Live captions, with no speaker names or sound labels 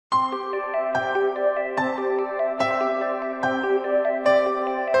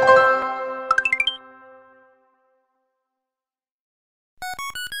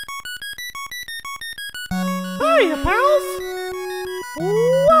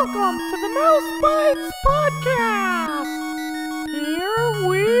Welcome to the Mouse Bytes podcast. Here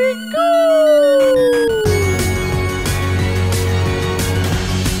we go.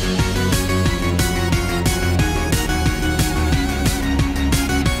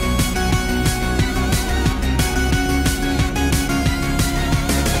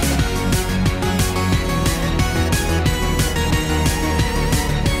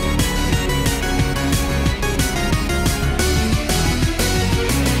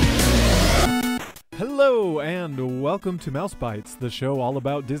 Hello and welcome to Mouse Bytes, the show all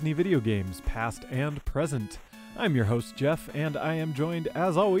about Disney video games, past and present. I'm your host, Jeph, and I am joined,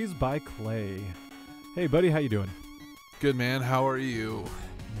 as always, by Clay. Hey, buddy, how you doing? Good, man. How are you?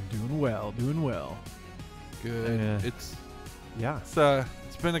 Doing well. Good. It's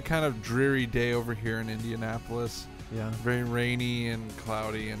been a kind of dreary day over here in Indianapolis. Yeah. Very rainy and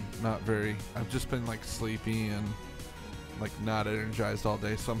cloudy and not very. I've just been like sleepy and like not energized all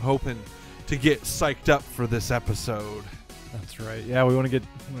day, so I'm hoping to get psyched up for this episode. That's right. Yeah, we want to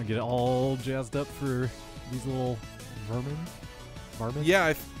get all jazzed up for these little varmints.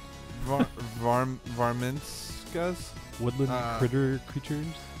 Yeah, varmintskas. Woodland creatures.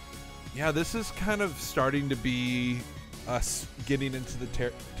 Yeah, this is kind of starting to be us getting into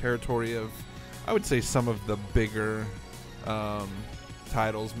the territory of, I would say, some of the bigger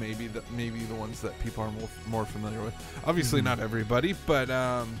titles. Maybe the ones that people are more familiar with. Obviously, not everybody, but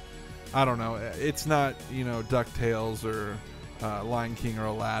I don't know. It's not, DuckTales or Lion King or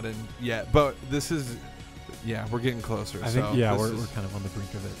Aladdin yet, but this is, we're getting closer. I think, we're kind of on the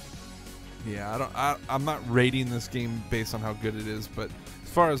brink of it. Yeah, I'm not rating this game based on how good it is, but as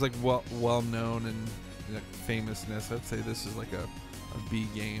far as like well known and famousness, I'd say this is like a B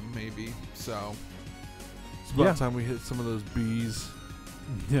game maybe. So it's about time we hit some of those B's.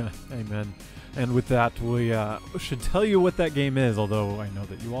 Yeah, amen. And with that, we should tell you what that game is, although I know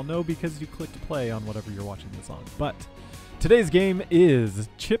that you all know because you clicked play on whatever you're watching this on. But today's game is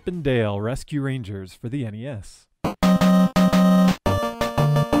Chip and Dale Rescue Rangers for the NES.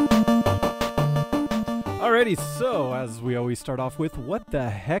 Alrighty, so as we always start off with, what the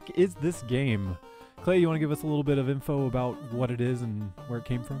heck is this game? Clay, you want to give us a little bit of info about what it is and where it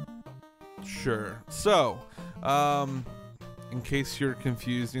came from? Sure. So, in case you're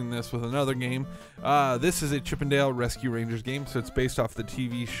confusing this with another game, this is a Chip and Dale Rescue Rangers game. So it's based off the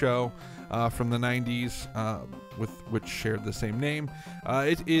TV show from the 90s, which shared the same name.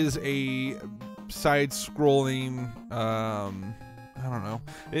 It is a side-scrolling, I don't know.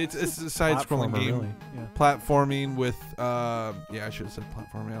 It's a side-scrolling game. Really. Yeah. Platforming with, I should have said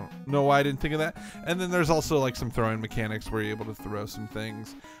platforming. I don't know why I didn't think of that. And then there's also like some throwing mechanics where you're able to throw some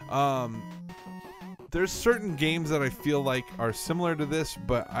things. There's certain games that I feel like are similar to this,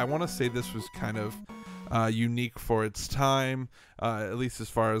 but I want to say this was kind of unique for its time, at least as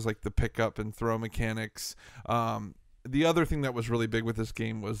far as like the pickup and throw mechanics. The other thing that was really big with this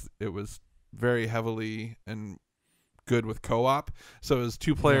game was it was very heavily and good with co-op. So it was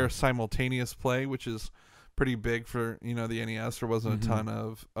two-player simultaneous play, which is pretty big for the NES. There wasn't a ton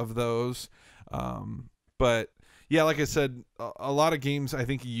of those, but yeah, like I said, a lot of games I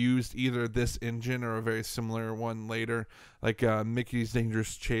think used either this engine or a very similar one later. Like Mickey's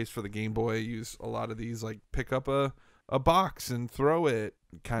Dangerous Chase for the Game Boy used a lot of these, like pick up a box and throw it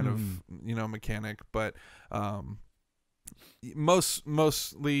kind of mechanic. But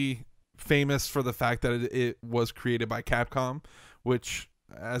mostly famous for the fact that it was created by Capcom, which,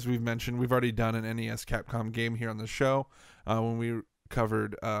 as we've mentioned, we've already done an NES Capcom game here on the show when we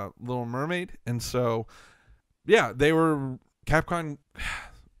covered Little Mermaid, and so. Yeah, Capcom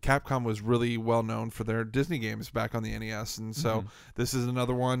was really well known for their Disney games back on the NES, and so this is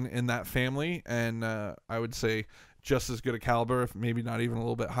another one in that family, and I would say just as good a caliber, if maybe not even a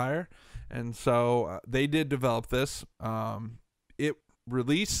little bit higher. And so they did develop this. It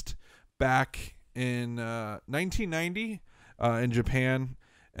released back in 1990 in Japan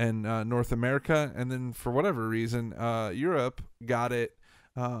and North America, and then for whatever reason, Europe got it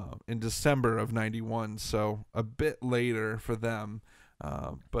in December of 91, so a bit later for them,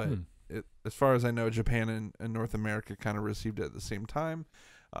 but as far as I know, Japan and North America kind of received it at the same time.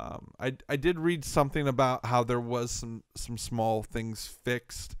 I did read something about how there was some small things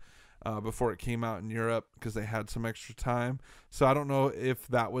fixed before it came out in Europe because they had some extra time, so I don't know if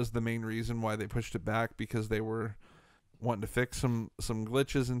that was the main reason why they pushed it back, because they were wanting to fix some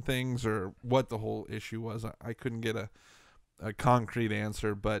glitches and things, or what the whole issue was. I couldn't get a concrete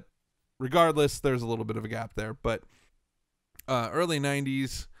answer, but regardless, there's a little bit of a gap there. But early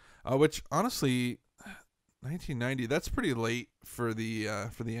 90s, which honestly 1990, that's pretty late for the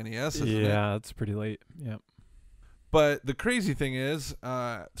NES, isn't it? Yeah, it's pretty late. Yeah. But the crazy thing is,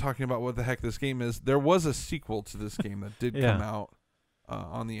 talking about what the heck this game is, there was a sequel to this game that did come out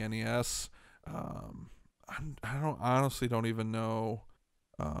on the NES. I honestly don't even know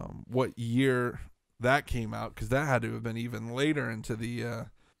what year that came out, because that had to have been even later into the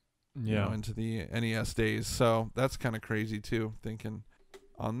into the NES days. So that's kind of crazy too, thinking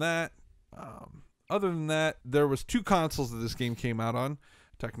on that. Other than that, there was 2 consoles that this game came out on.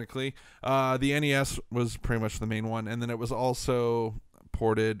 Technically, the NES was pretty much the main one, and then it was also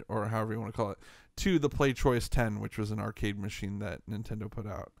ported, or however you want to call it, to the Play Choice 10, which was an arcade machine that Nintendo put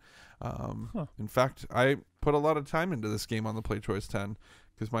out. In fact, I put a lot of time into this game on the Play Choice 10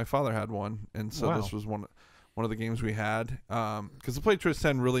 because my father had one, and so this was one of the games we had. Because the Play Choice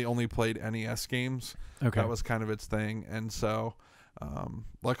 10 really only played NES games. Okay, that was kind of its thing, and so.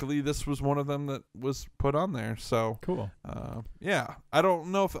 Luckily this was one of them that was put on there, so cool. Yeah, I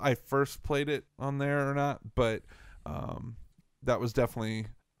don't know if I first played it on there or not, but that was definitely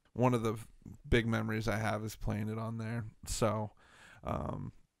one of the big memories I have, is playing it on there. So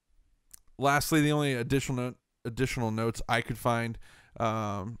lastly, the only additional notes I could find,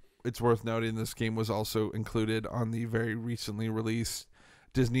 it's worth noting this game was also included on the very recently released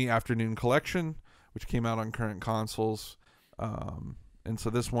Disney Afternoon Collection, which came out on current consoles. And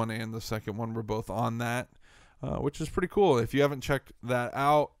so this one and the second one were both on that, which is pretty cool. If you haven't checked that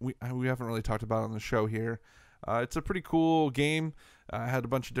out, we haven't really talked about it on the show here. It's a pretty cool game. Had a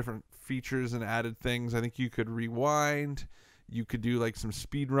bunch of different features and added things. I think you could rewind. You could do like some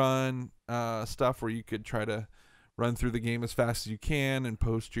speed run stuff where you could try to run through the game as fast as you can and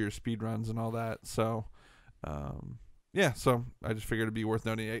post your speed runs and all that. So, so I just figured it'd be worth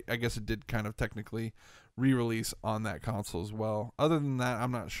noting. I guess it did kind of technically re-release on that console as well. Other than that,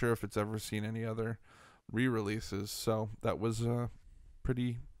 I'm not sure if it's ever seen any other re-releases. So that was a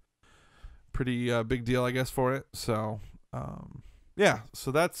pretty big deal, I guess, for it. So,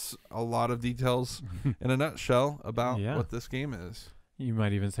 so that's a lot of details in a nutshell about what this game is. You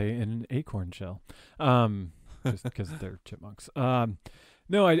might even say in an acorn shell, just because they're chipmunks.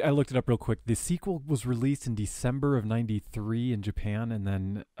 No, I looked it up real quick. The sequel was released in December of '93 in Japan, and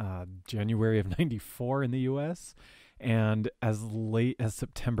then January of '94 in the U.S., and as late as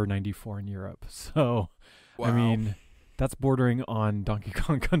September '94 in Europe. So, wow. I mean, that's bordering on Donkey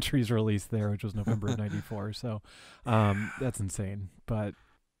Kong Country's release there, which was November of '94. So, that's insane. But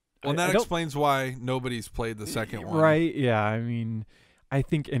that explains why nobody's played the second one. Right, yeah. I mean, I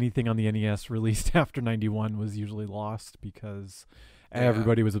think anything on the NES released after '91 was usually lost because...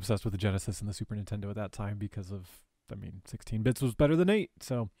 everybody was obsessed with the Genesis and the Super Nintendo at that time because of, 16 bits was better than 8.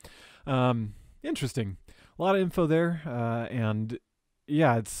 So, interesting. A lot of info there. And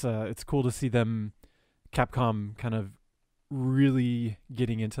yeah, it's cool to see them, Capcom, kind of really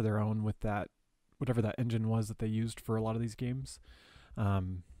getting into their own with that, whatever that engine was that they used for a lot of these games.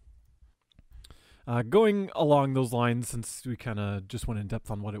 Going along those lines, since we kind of just went in depth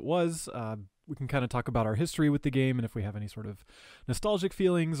on what it was, we can kind of talk about our history with the game and if we have any sort of nostalgic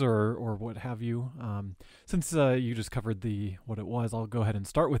feelings or what have you. Since you just covered what it was, I'll go ahead and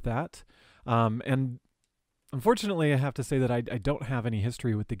start with that. And unfortunately, I have to say that I don't have any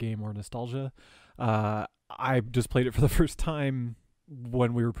history with the game or nostalgia. I just played it for the first time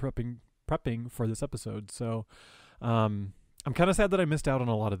when we were prepping for this episode. So I'm kind of sad that I missed out on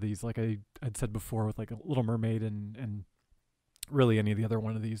a lot of these. Like I'd said before with like a Little Mermaid and really any of the other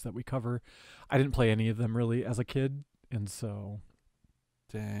one of these that we cover. I didn't play any of them really as a kid, and so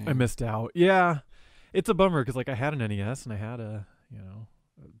dang, I missed out. Yeah, it's a bummer because like I had an NES and I had I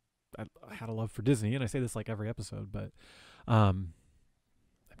had a love for Disney, and I say this like every episode, but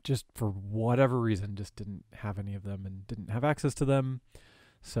just for whatever reason just didn't have any of them and didn't have access to them,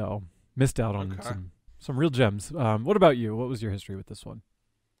 so missed out on some real gems. What about you? What was your history with this one?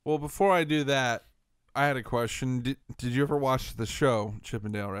 Well, before I do that, I had a question. Did you ever watch the show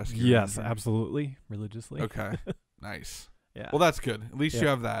Chippendale Rescue Yes, Rangers? Absolutely, religiously. Okay, nice. Yeah. Well, that's good. At least you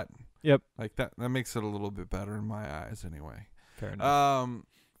have that. Yep. Like that makes it a little bit better in my eyes, anyway. Fair enough.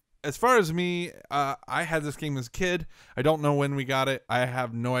 As far as me, I had this game as a kid. I don't know when we got it. I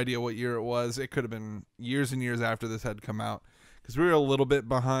have no idea what year it was. It could have been years and years after this had come out because we were a little bit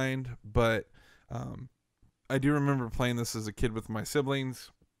behind. But I do remember playing this as a kid with my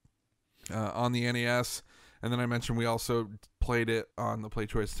siblings. On the NES, and then I mentioned we also played it on the Play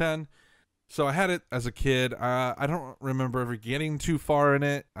Choice 10. So I had it as a kid. I don't remember ever getting too far in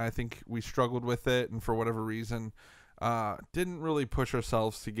it. I think we struggled with it, and for whatever reason, didn't really push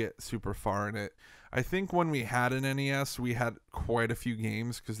ourselves to get super far in it. I think when we had an NES, we had quite a few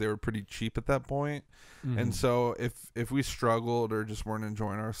games because they were pretty cheap at that point. Mm-hmm. And so if we struggled or just weren't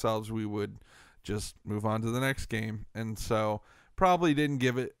enjoying ourselves, we would just move on to the next game. And so probably didn't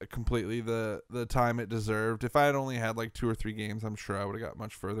give it completely the time it deserved. If I had only had like 2 or 3 games, I'm sure I would have got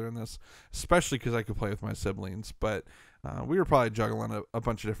much further in this, especially because I could play with my siblings. But we were probably juggling a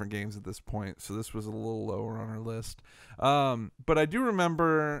bunch of different games at this point, so this was a little lower on our list. But I do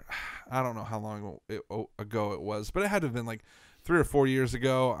remember, I don't know how long ago it was, but it had to have been like 3 or 4 years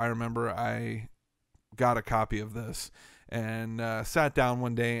ago. I remember I got a copy of this and sat down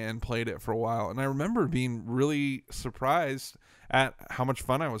one day and played it for a while. And I remember being really surprised at how much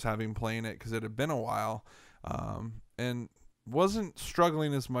fun I was having playing it, because it had been a while, and wasn't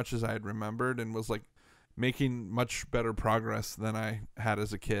struggling as much as I had remembered, and was like making much better progress than I had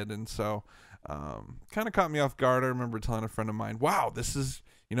as a kid. And so kind of caught me off guard. I remember telling a friend of mine, wow, this is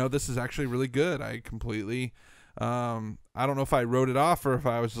actually really good. I completely I don't know if I wrote it off or if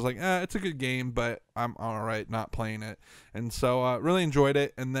I was just like, it's a good game, but I'm all right not playing it. And so really enjoyed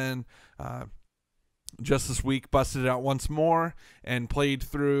it. And then just this week busted it out once more and played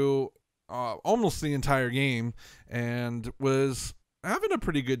through almost the entire game, and was having a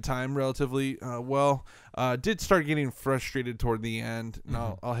pretty good time relatively well. Did start getting frustrated toward the end, and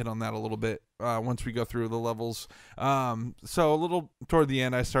I'll hit on that a little bit once we go through the levels. So a little toward the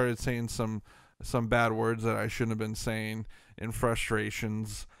end, I started saying some bad words that I shouldn't have been saying in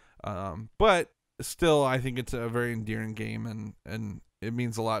frustrations. But still, I think it's a very endearing game, and it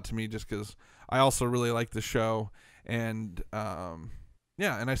means a lot to me just because I also really like the show, and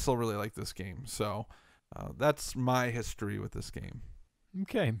and I still really like this game. So that's my history with this game.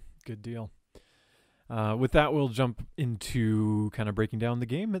 Okay, good deal. With that, we'll jump into kind of breaking down the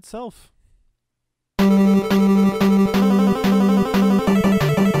game itself.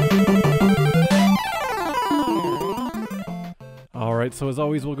 Alright, so as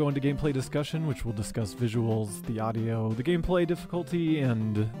always, we'll go into gameplay discussion, which will discuss visuals, the audio, the gameplay difficulty,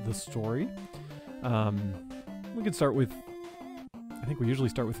 and the story. We can start with, I think we usually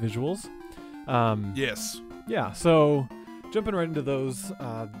start with visuals. Yes. Yeah, so jumping right into those,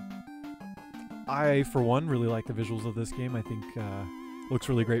 I, for one, really like the visuals of this game. I think looks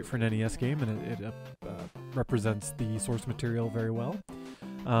really great for an NES game, and it represents the source material very well.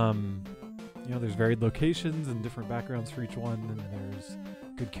 There's varied locations and different backgrounds for each one, and there's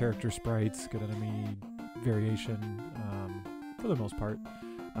good character sprites, good enemy variation, for the most part.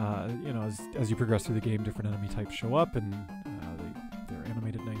 As you progress through the game, different enemy types show up, and they're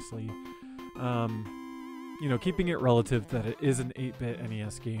animated nicely. Keeping it relative that it is an 8-bit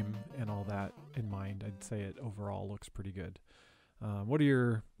NES game and all that in mind, I'd say it overall looks pretty good. What are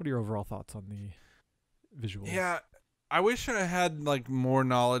your overall thoughts on the visuals? Yeah, I wish I had like more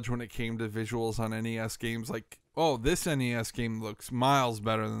knowledge when it came to visuals on NES games. Like, oh, this NES game looks miles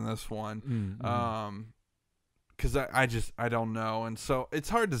better than this one. Because I don't know, and so it's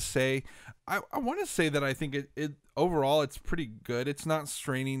hard to say. I want to say that I think it overall it's pretty good. It's not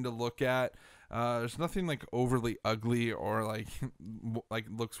straining to look at. There's nothing like overly ugly or like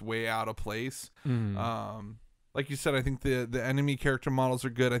looks way out of place. Like you said, I think the enemy character models are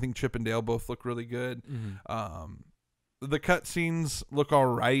good. I think Chip and Dale both look really good. The cutscenes look all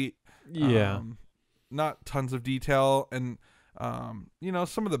right. Yeah. Not tons of detail, and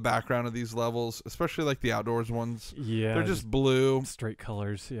some of the background of these levels, especially like the outdoors ones, they're just blue, straight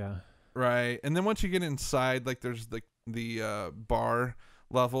colors. Yeah. Right. And then once you get inside, like there's the bar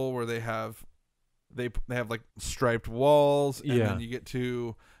level where they have like striped walls, and then you get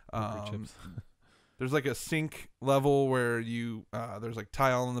to there's like a sink level where you there's like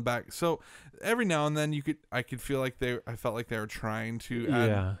tile in the back. So every now and then I could feel like I felt like they were trying to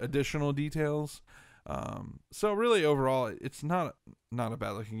add additional details. So really overall it's not a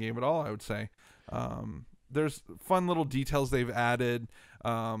bad looking game at all, I would say. There's fun little details they've added.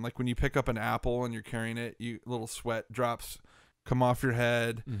 Like when you pick up an apple and you're carrying it, little sweat drops come off your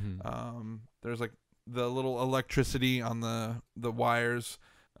head. There's like the little electricity on the wires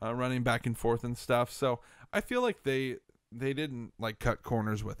running back and forth and stuff. So I feel like they didn't like cut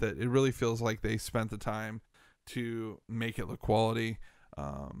corners with it. It really feels like they spent the time to make it look quality.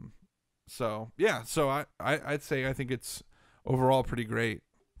 So I'd say I think it's overall pretty great.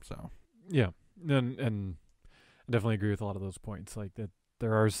 So yeah, and I definitely agree with a lot of those points. Like that,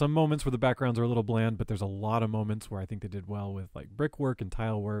 there are some moments where the backgrounds are a little bland, but there's a lot of moments where I think they did well with like brickwork and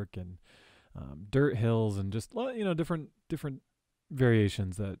tile work and dirt hills and just different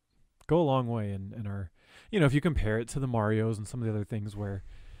variations that go a long way and are, if you compare it to the Marios and some of the other things where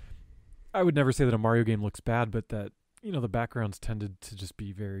I would never say that a Mario game looks bad, but that, the backgrounds tended to just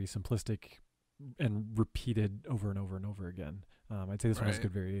be very simplistic and repeated over and over and over again. I'd say this one was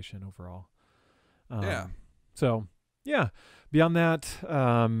good variation overall. So, yeah. Beyond that,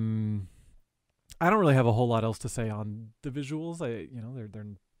 I don't really have a whole lot else to say on the visuals. They're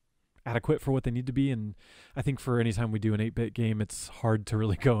adequate for what they need to be, and I think for any time we do an 8-bit game, it's hard to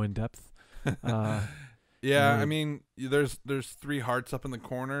really go in depth. Yeah, I mean, there's 3 hearts up in the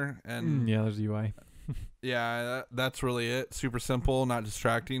corner, and yeah, there's UI. Yeah, that's really it. Super simple, not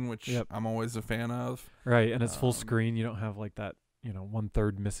distracting, which I'm always a fan of. Right, and it's full screen. You don't have like that,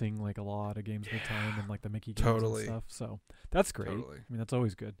 1/3 missing like a lot of games at a time, and like the Mickey games and stuff. So that's great. Totally. I mean, that's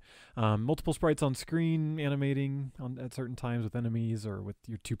always good. Multiple sprites on screen, animating at certain times with enemies or with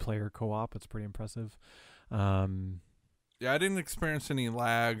your 2-player co-op. It's pretty impressive. Yeah, I didn't experience any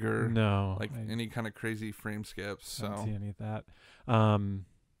lag or any kind of crazy frame skips. So I didn't see any of that.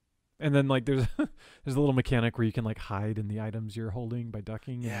 And then like there's a little mechanic where you can like hide in the items you're holding by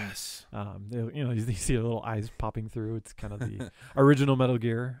ducking. Yes. And, you see a little eyes popping through. It's kind of the original Metal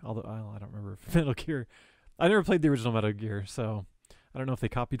Gear. Although I don't remember if Metal Gear. I never played the original Metal Gear, so I don't know if they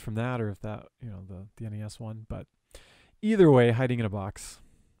copied from that or if that the NES one. But either way, hiding in a box.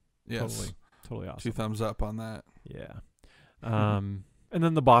 Yes. Totally awesome. 2 thumbs up on that. Yeah. And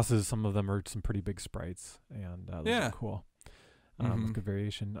then the bosses, some of them are some pretty big sprites, and those are cool. With good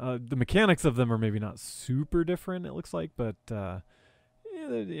variation. The mechanics of them are maybe not super different, it looks like, but they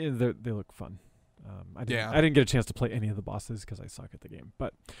look fun. I didn't get a chance to play any of the bosses because I suck at the game,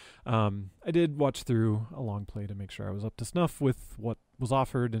 but I did watch through a long play to make sure I was up to snuff with what was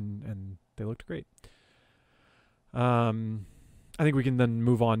offered, and they looked great. I think we can then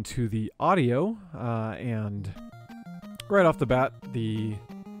move on to the audio, and right off the bat, the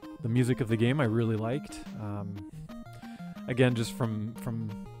music of the game I really liked. Again, just from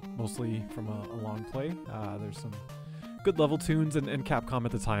mostly from a long play. There's some good level tunes, and Capcom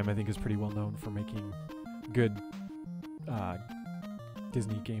at the time I think is pretty well known for making good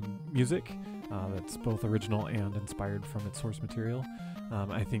Disney game music that's both original and inspired from its source material.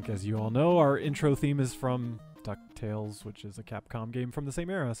 I think, as you all know, our intro theme is from DuckTales, which is a Capcom game from the same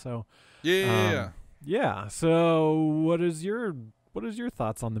era. So yeah. So what is your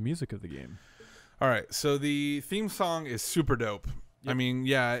thoughts on the music of the game? All right, so the theme song is super dope. Yep. I mean,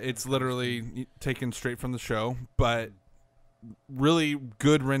 yeah, it's literally taken straight from the show, but really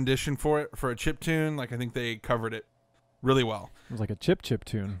good rendition for it for a chip tune. Like, I think they covered it really well. It was like a chip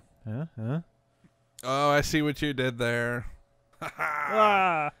tune. Huh? Oh, I see what you did there.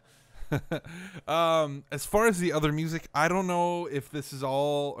 As far as the other music, I don't know if this is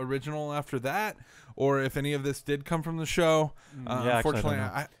all original after that, or if any of this did come from the show. Unfortunately,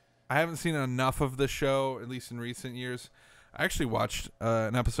 I haven't seen enough of the show, at least in recent years. I actually watched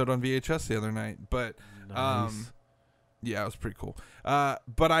an episode on VHS the other night, but nice. Yeah, it was pretty cool.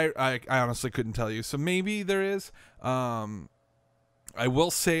 But I honestly couldn't tell you. So maybe there is. I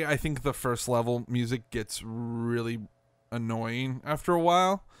will say I think the first level music gets really annoying after a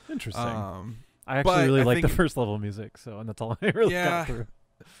while. Interesting. I actually really like the first level music, and that's all I really got through.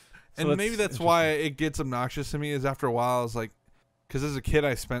 So and maybe that's why it gets obnoxious to me, is after a while I was like, because as a kid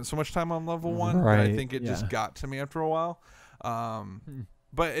I spent so much time on level 1, right, I think it just got to me after a while.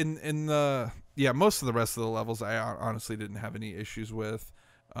 But in the most of the rest of the levels I honestly didn't have any issues with.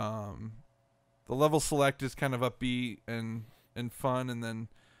 The level select is kind of upbeat and fun, and then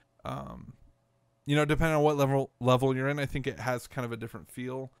depending on what level you're in, I think it has kind of a different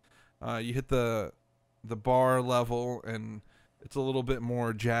feel. You hit the bar level and it's a little bit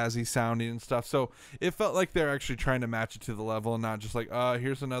more jazzy sounding and stuff. So it felt like they're actually trying to match it to the level and not just like,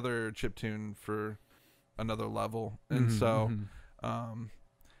 here's another chiptune for another level. And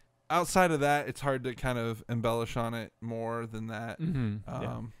outside of that, it's hard to kind of embellish on it more than that.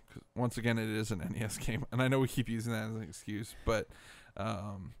 'Cause once again, it is an NES game. And I know we keep using that as an excuse, but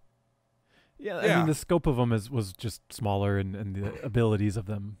I mean, the scope of them was just smaller, and the abilities of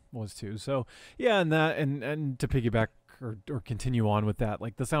them was too. So and to piggyback or continue on with that,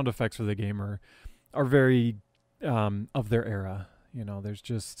 like the sound effects for the game are very of their era. There's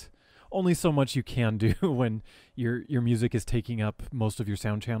just only so much you can do when your music is taking up most of your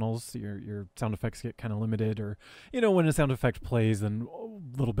sound channels. Your sound effects get kind of limited, or when a sound effect plays, then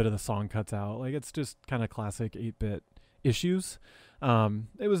a little bit of the song cuts out. Like, it's just kind of classic 8-bit issues.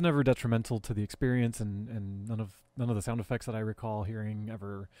 It was never detrimental to the experience, and none of the sound effects that I recall hearing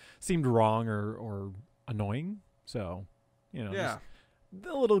ever seemed wrong or annoying. So, just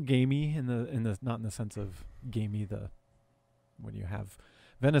a little gamey in the not in the sense of gamey when you have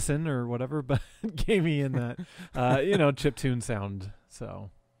venison or whatever, but gamey in that chiptune sound. So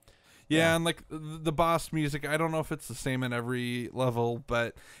and like the boss music, I don't know if it's the same in every level,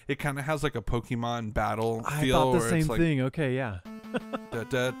 but it kind of has like a Pokemon battle feel. I thought the same thing. Okay, and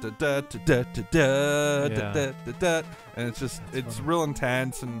it's real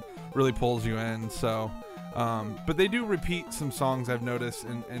intense, and really pulls you in. So, but they do repeat some songs I've noticed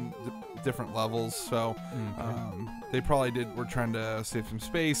in different levels. So, they probably were trying to save some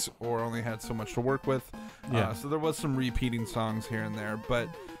space or only had so much to work with. Yeah. So there was some repeating songs here and there, but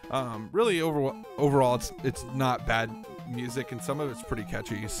really overall it's not bad music, and some of it's pretty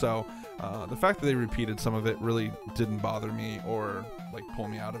catchy. So the fact that they repeated some of it really didn't bother me or like pull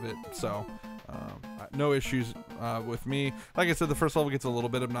me out of it. So no issues with me. Like I said, the first level gets a little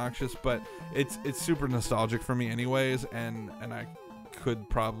bit obnoxious, but it's super nostalgic for me anyways, and I could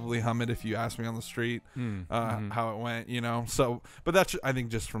probably hum it if you asked me on the street how it went, you know. So, but that's, I think,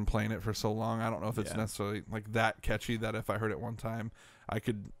 just from playing it for so long. I don't know if it's necessarily like that catchy that if I heard it one time I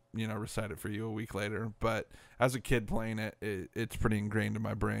could, you know, recite it for you a week later. But as a kid playing it, it's pretty ingrained in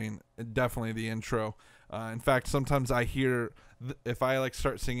my brain. Definitely the intro. In fact, sometimes I hear if I like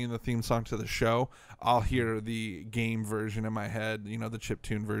start singing the theme song to the show, I'll hear the game version in my head, you know, the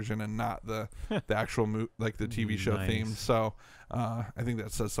chiptune version, and not the actual like the TV show theme. So I think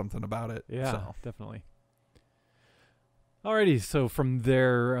that says something about it. Yeah, so. Definitely. Alrighty, so from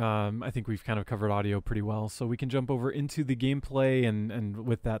there, I think we've kind of covered audio pretty well, so we can jump over into the gameplay and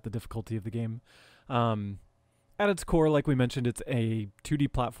with that, the difficulty of the game. At its core, like we mentioned, it's a 2D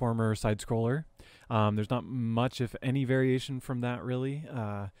platformer side-scroller. There's not much, if any, variation from that, really.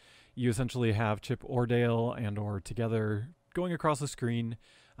 You essentially have Chip or Dale and or together going across the screen.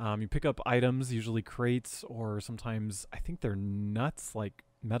 You pick up items, usually crates, or sometimes, I think they're nuts, like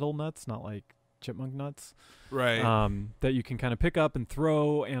metal nuts, not like chipmunk nuts, right? That you can kind of pick up and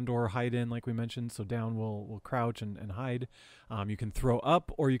throw and or hide in, like we mentioned. So down will crouch and hide. You can throw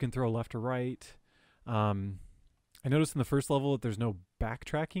up or you can throw left or right. I noticed in the first level that there's no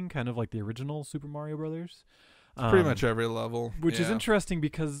backtracking, kind of like the original Super Mario Brothers. Pretty much every level, which is interesting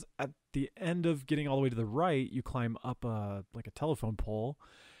because at the end of getting all the way to the right, you climb up like a telephone pole,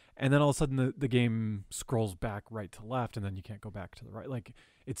 and then all of a sudden the game scrolls back right to left, and then you can't go back to the right. Like,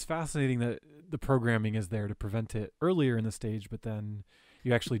 it's fascinating that the programming is there to prevent it earlier in the stage, but then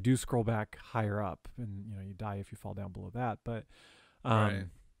you actually do scroll back higher up, and you know, you die if you fall down below that. But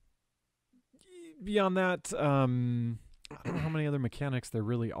beyond that, I don't know how many other mechanics there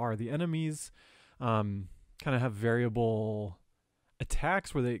really are. The enemies kind of have variable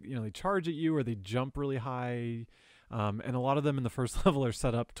attacks where they charge at you or they jump really high. And a lot of them in the first level are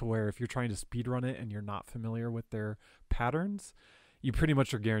set up to where if you're trying to speedrun it and you're not familiar with their patterns, you pretty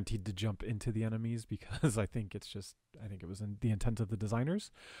much are guaranteed to jump into the enemies, because I think it was in the intent of the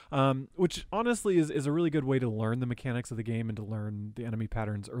designers, which honestly is a really good way to learn the mechanics of the game and to learn the enemy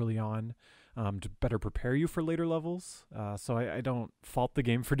patterns early on, to better prepare you for later levels. So I don't fault the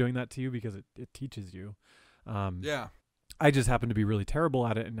game for doing that to you, because it teaches you. I just happened to be really terrible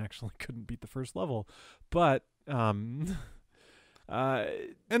at it and actually couldn't beat the first level. But and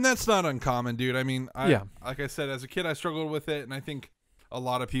that's not uncommon, dude. I mean, like I said, as a kid I struggled with it, and I think a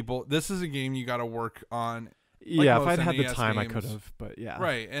lot of people, this is a game you got to work on. Like if I'd had the time, I could have, but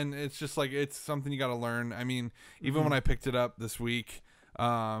right. And it's just like, it's something you got to learn. I mean, even when I picked it up this week,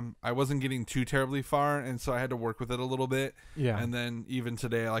 I wasn't getting too terribly far, and so I had to work with it a little bit. And then even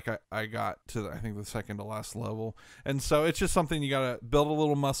today, like I got to I think the second to last level, and so it's just something you gotta build a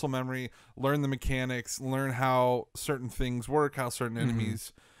little muscle memory, learn the mechanics, learn how certain things work, how certain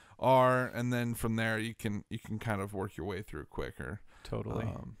enemies are, and then from there you can kind of work your way through quicker. Totally.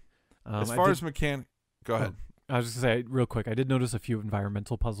 As far as mechanic, go ahead. I was just gonna say real quick, I did notice a few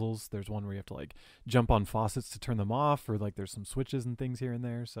environmental puzzles. There's one where you have to like jump on faucets to turn them off, or like there's some switches and things here and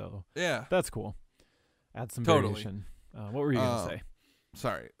there. So that's cool. Add some variation. What were you gonna say?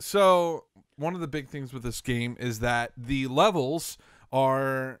 Sorry. So one of the big things with this game is that the levels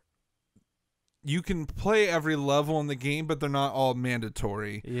are, you can play every level in the game, but they're not all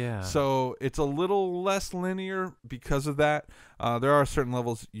mandatory. So it's a little less linear because of that. There are certain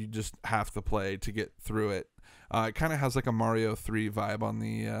levels you just have to play to get through it. It kind of has like a Mario 3 vibe on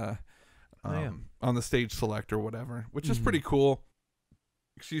the stage select or whatever, which is pretty cool.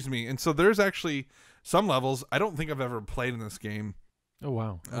 Excuse me. And so there's actually some levels I don't think I've ever played in this game. Oh,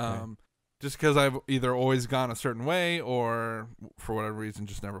 wow. Okay. Just because I've either always gone a certain way or for whatever reason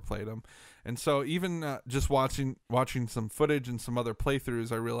just never played them. And so even just watching some footage and some other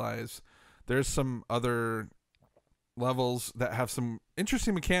playthroughs, I realize there's some other levels that have some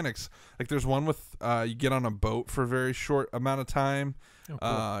interesting mechanics. Like there's one with you get on a boat for a very short amount of time.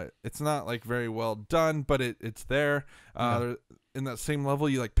 Cool. It's not like very well done, but it's there. In that same level,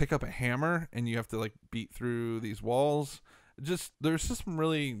 you like pick up a hammer and you have to like beat through these walls. There's just some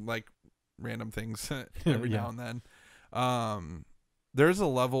really like random things every now and then. There's a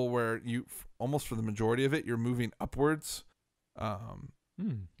level where you almost for the majority of it you're moving upwards.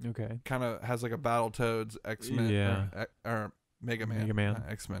 Okay. Kind of has like a Battletoads X-Men or Mega Man. Mega Man.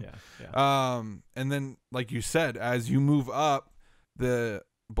 X-Men. Yeah. And then like you said, as you move up, the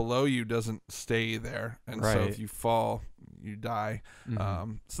below you doesn't stay there. And so if you fall, you die.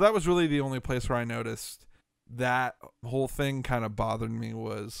 So that was really the only place where I noticed that whole thing kind of bothered me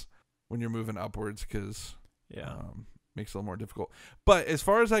was when you're moving upwards, because makes it a little more difficult. But as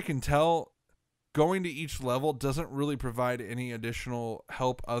far as I can tell, going to each level doesn't really provide any additional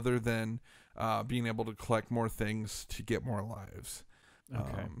help other than being able to collect more things to get more lives.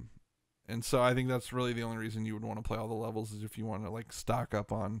 Okay. And so I think that's really the only reason you would want to play all the levels, is if you want to like stock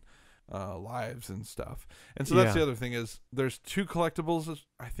up on lives and stuff. And so that's the other thing, is there's 2 collectibles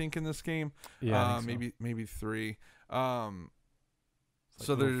I think in this game. Yeah, I think maybe 3.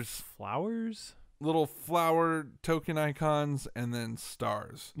 so there's flowers, little flower token icons, and then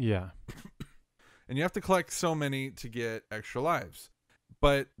stars. Yeah. And you have to collect so many to get extra lives.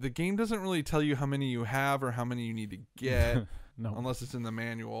 But the game doesn't really tell you how many you have or how many you need to get unless it's in the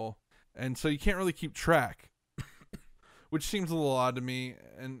manual. And so you can't really keep track, which seems a little odd to me.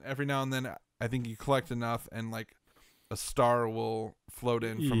 And every now and then I think you collect enough and like a star will float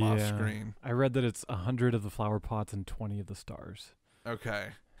in from off screen. I read that it's 100 of the flower pots and 20 of the stars. Okay.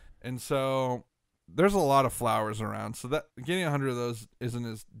 And so there's a lot of flowers around, so that getting 100 of those isn't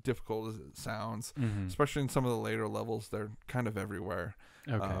as difficult as it sounds, especially in some of the later levels. They're kind of everywhere.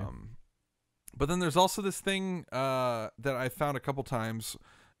 Okay. But then there's also this thing that I found a couple times,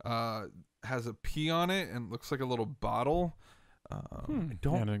 has a P on it and looks like a little bottle. I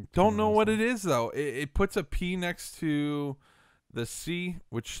don't know what it is though. It puts a P next to the C,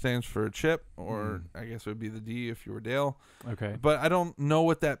 which stands for chip, or I guess it would be the D if you were Dale. Okay. But I don't know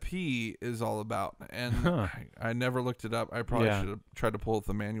what that P is all about, and I never looked it up. I probably should have tried to pull up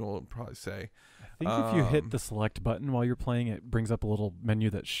the manual and probably say. I think if you hit the select button while you're playing, it brings up a little menu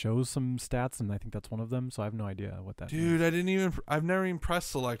that shows some stats, and I think that's one of them. So I have no idea what that means. Dude, I've never even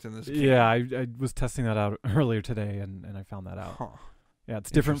pressed select in this game. Yeah, I was testing that out earlier today, and I found that out. Huh. Yeah, it's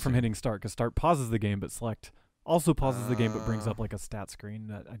different from hitting start, because start pauses the game, but select also pauses the game, but brings up like a stat screen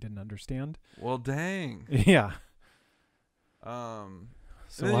that I didn't understand. Well, dang. Yeah. So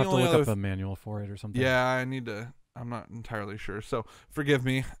we'll have to look up a manual for it or something. Yeah, I need to. I'm not entirely sure, so forgive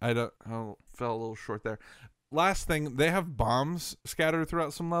me. I fell a little short there. Last thing, they have bombs scattered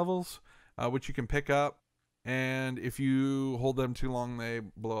throughout some levels, which you can pick up, and if you hold them too long, they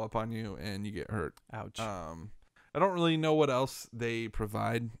blow up on you and you get hurt. Ouch. I don't really know what else they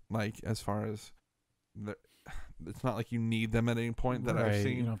provide, like as far as it's not like you need them at any point that I've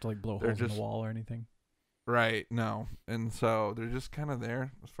seen. You don't have to like blow holes in the wall or anything. Right, no. And so they're just kind of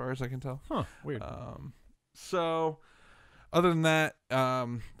there as far as I can tell. Huh, weird. So other than that,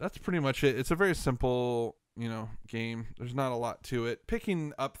 that's pretty much it. It's a very simple, game. There's not a lot to it.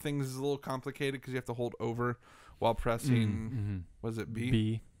 Picking up things is a little complicated because you have to hold over while pressing, was it B?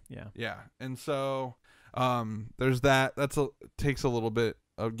 B, yeah. Yeah. And so there's that. Takes a little bit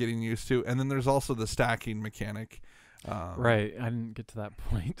of getting used to. And then there's also the stacking mechanic. Right. I didn't get to that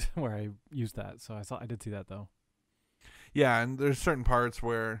point where I used that. So I did see that though. Yeah. And there's certain parts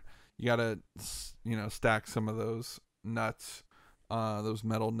where you got to, stack some of those nuts, those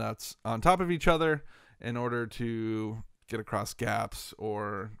metal nuts on top of each other in order to get across gaps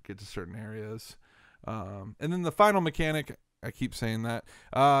or get to certain areas. And then the final mechanic, I keep saying that,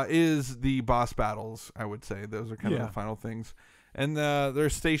 is the boss battles, I would say. Those are kind of the final things. And they're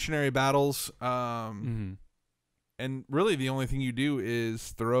stationary battles. And really the only thing you do is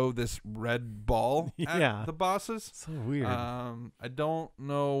throw this red ball at the bosses. So weird. I don't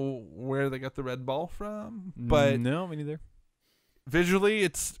know where they got the red ball from, but no, me neither. Visually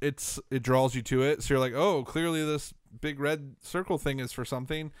it draws you to it. So you're like, oh, clearly this big red circle thing is for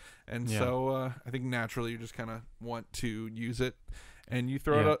something. And so I think naturally you just kind of want to use it. And you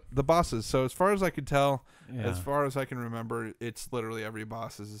throw it at the bosses. So as far as I could tell, as far as I can remember, it's literally every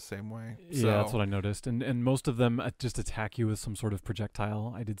boss is the same way. So, yeah, that's what I noticed. And most of them just attack you with some sort of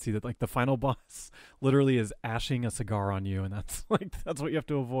projectile. I did see that like the final boss literally is ashing a cigar on you, and that's what you have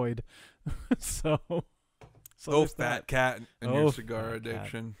to avoid. so fat cat and your cigar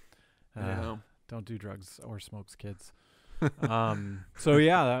addiction. Don't do drugs or smokes, kids. So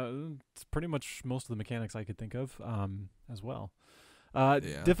yeah, that's pretty much most of the mechanics I could think of as well.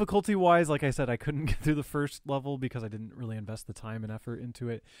 Difficulty wise, like I said, I couldn't get through the first level because I didn't really invest the time and effort into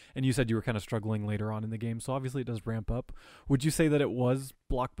it. And you said you were kind of struggling later on in the game, so obviously it does ramp up. Would you say that it was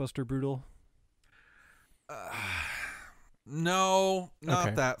blockbuster brutal? No,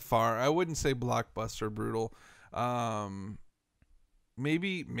 not that far. I wouldn't say blockbuster brutal.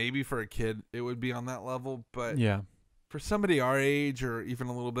 Maybe for a kid it would be on that level, but for somebody our age or even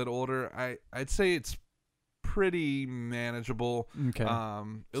a little bit older, I'd say it's pretty manageable. Okay.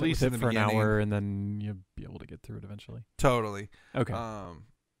 At least in the for beginning. an hour, and then you'll be able to get through it eventually. Totally. Okay.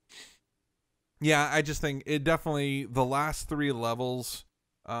 Yeah, I just think it definitely, the last 3 levels,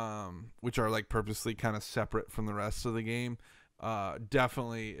 which are like purposely kind of separate from the rest of the game,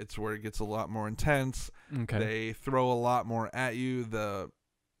 definitely it's where it gets a lot more intense. Okay. They throw a lot more at you. The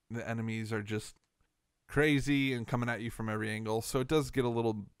enemies are just crazy and coming at you from every angle, so it does get a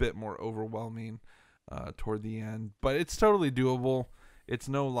little bit more overwhelming toward the end, but it's totally doable. It's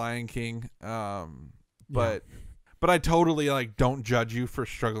no Lion King, but I totally like don't judge you for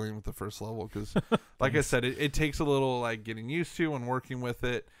struggling with the first level, because like I said, it takes a little like getting used to and working with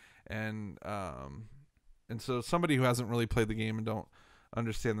it, and so somebody who hasn't really played the game and don't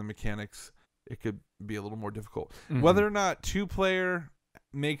understand the mechanics, it could be a little more difficult. Mm-hmm. Whether or not 2-player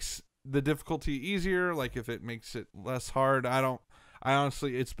makes the difficulty easier, like if it makes it less hard, I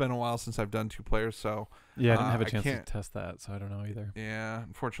honestly, it's been a while since I've done 2-player, so yeah, I didn't have a chance to test that, so I don't know either. Yeah,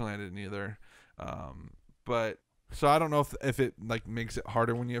 unfortunately I didn't either. But so I don't know if it like makes it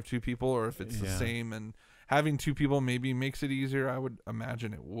harder when you have 2 people, or if it's the same, and having 2 people maybe makes it easier. I would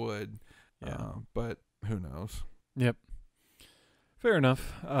imagine it would. Yeah. But who knows? Yep. Fair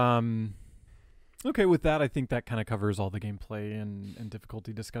enough. Okay, with that, I think that kind of covers all the gameplay and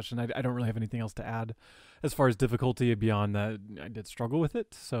difficulty discussion. I don't really have anything else to add as far as difficulty beyond that. I did struggle with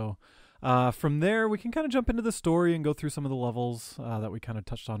it. So from there, we can kind of jump into the story and go through some of the levels that we kind of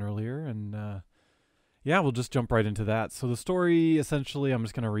touched on earlier. And yeah, we'll just jump right into that. So the story, essentially, I'm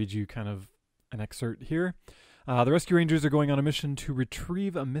just going to read you kind of an excerpt here. The rescue rangers are going on a mission to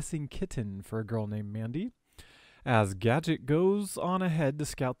retrieve a missing kitten for a girl named Mandy. As Gadget goes on ahead to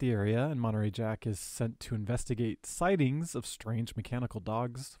scout the area, and Monterey Jack is sent to investigate sightings of strange mechanical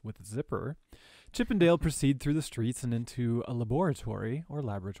dogs with Zipper, Chip and Dale proceed through the streets and into a laboratory,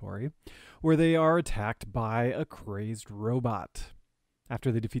 where they are attacked by a crazed robot.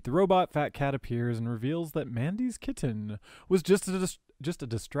 After they defeat the robot, Fat Cat appears and reveals that Mandy's kitten was just a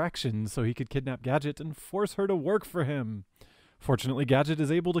distraction so he could kidnap Gadget and force her to work for him. Fortunately, Gadget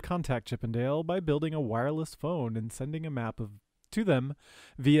is able to contact Chip and Dale by building a wireless phone and sending a map to them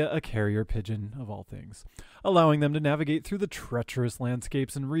via a carrier pigeon, of all things, allowing them to navigate through the treacherous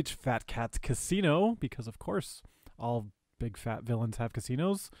landscapes and reach Fat Cat's casino, because, of course, all big fat villains have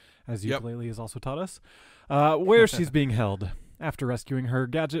casinos, as Ukulele has also taught us, where she's being held. After rescuing her,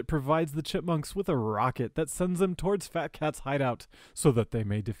 Gadget provides the Chipmunks with a rocket that sends them towards Fat Cat's hideout so that they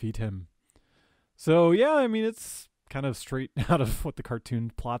may defeat him. So, yeah, I mean, it's kind of straight out of what the cartoon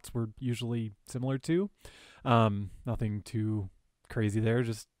plots were usually similar to. Nothing too crazy there,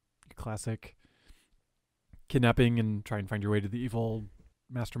 just classic kidnapping and try and find your way to the evil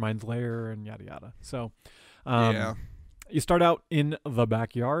mastermind's lair and yada yada. So, you start out in the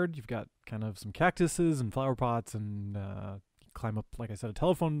backyard. You've got kind of some cactuses and flower pots, and climb up, like I said, a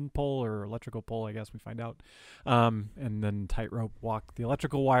telephone pole or electrical pole, I guess we find out, and then tightrope walk the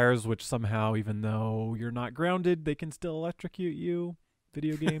electrical wires, which somehow, even though you're not grounded, they can still electrocute you.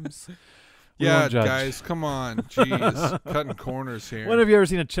 Video games. Yeah, guys, come on. Jeez, cutting corners here. When have you ever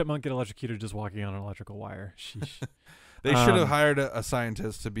seen a chipmunk get electrocuted just walking on an electrical wire? Sheesh. They should have hired a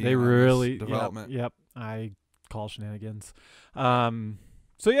scientist to be they in really this development. Yep. I call shenanigans.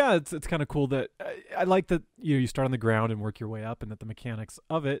 So yeah, it's kind of cool that I like that you start on the ground and work your way up, and that the mechanics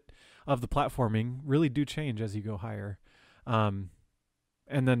of the platforming really do change as you go higher. And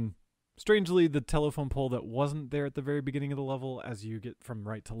then strangely, the telephone pole that wasn't there at the very beginning of the level, as you get from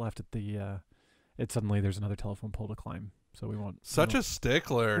right to left at the suddenly there's another telephone pole to climb. So we won't a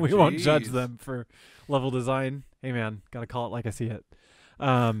stickler. We won't judge them for level design. Hey man, gotta call it like I see it.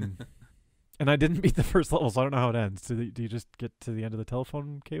 And I didn't beat the first level, so I don't know how it ends. Do you just get to the end of the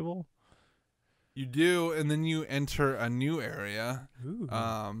telephone cable? You do, and then you enter a new area, Ooh.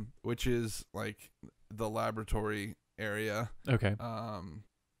 Which is like the laboratory area. Okay.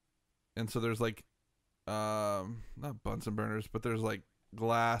 And so there's like, not Bunsen burners, but there's like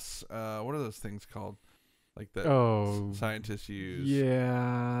glass. What are those things called? Like that scientists use.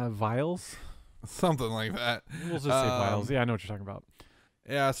 Yeah, vials. Something like that. We'll just say vials. Yeah, I know what you're talking about.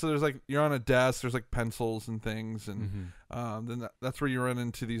 Yeah, so there's like, you're on a desk, there's like pencils and things, and then that's where you run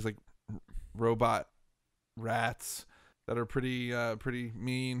into these like robot rats that are pretty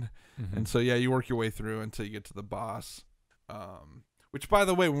mean. And so yeah, you work your way through until you get to the boss. Which, by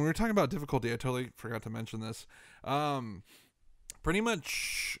the way, when we were talking about difficulty, I totally forgot to mention this. Pretty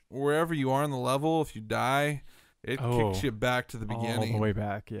much wherever you are in the level, if you die, It Oh, kicks you back to the beginning. all the way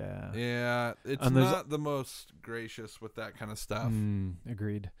back. Yeah. Yeah, it's And not the most gracious with that kind of stuff.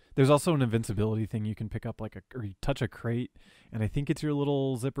 Agreed. There's also an invincibility thing you can pick up, or you touch a crate, and I think it's your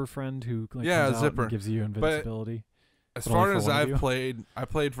little zipper friend who comes out zipper and gives you invincibility. As far as I've played, I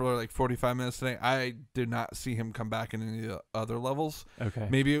played for like 45 minutes today. I did not see him come back in any of the other levels. Okay.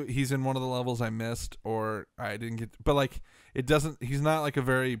 Maybe he's in one of the levels I missed, or I didn't get. But like, it doesn't. He's not like a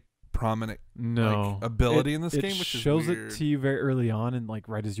very prominent ability in this game, which shows is weird. it to you very early on, and like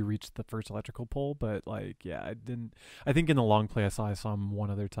right as you reach the first electrical pole. But like, yeah, I didn't. I think in the long play I saw him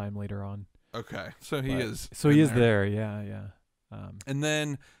one other time later on. Okay, so he is. So he is there. Yeah, yeah. And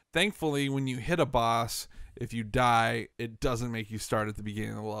then thankfully, when you hit a boss, if you die, it doesn't make you start at the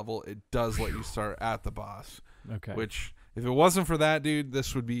beginning of the level. It does let you start at the boss. Okay. Which, if it wasn't for that, dude,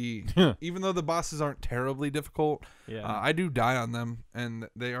 this would be. Even though the bosses aren't terribly difficult, I do die on them, and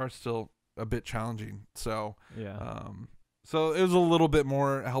they are still a bit challenging. So yeah. So it was a little bit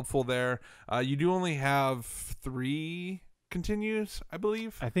more helpful there. You do only have 3 continues, I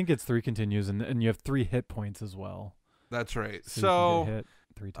believe. I think it's 3 continues, and you have 3 hit points as well. That's right. So you can get hit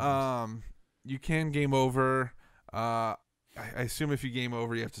 3 times. You can game over. I assume if you game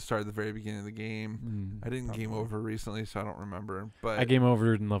over, you have to start at the very beginning of the game. I didn't game over recently, so I don't remember. But I game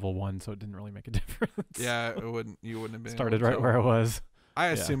over in level 1, so it didn't really make a difference. Yeah, you wouldn't have been started right where I was. I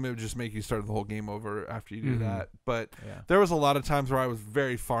assume it would just make you start the whole game over after you do that. But there was a lot of times where I was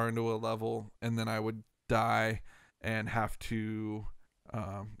very far into a level, and then I would die and have to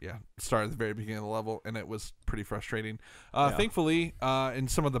start at the very beginning of the level, and it was pretty frustrating. Thankfully, in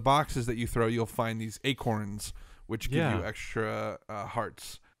some of the boxes that you throw, you'll find these acorns, which give you extra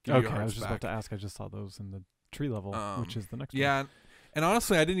hearts. Okay, I was just about to ask. I just saw those in the tree level, which is the next one. Yeah, and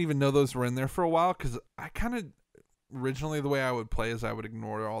honestly, I didn't even know those were in there for a while, because I kind of... Originally, the way I would play is I would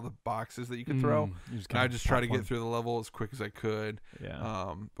ignore all the boxes that you could throw, and I just try to get through the level as quick as I could.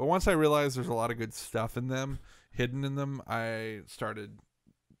 Yeah. But once I realized there's a lot of good stuff in them, hidden in them, I started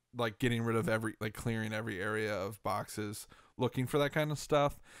like getting rid of clearing every area of boxes, looking for that kind of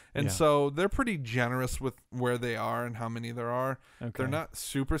stuff. And so they're pretty generous with where they are and how many there are. Okay. They're not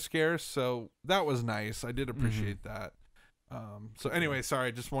super scarce, so that was nice. I did appreciate that. So anyway, sorry,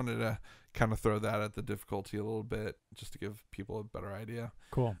 I just wanted to kind of throw that at the difficulty a little bit just to give people a better idea.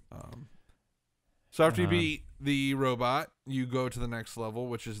 Cool. So after you beat the robot, you go to the next level,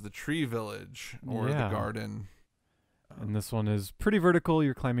 which is the tree village or the garden. And this one is pretty vertical.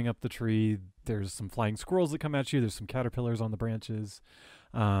 You're climbing up the tree. There's some flying squirrels that come at you. There's some caterpillars on the branches.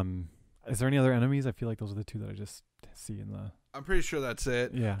 Is there any other enemies? I feel like those are the 2 that I just see in the... I'm pretty sure that's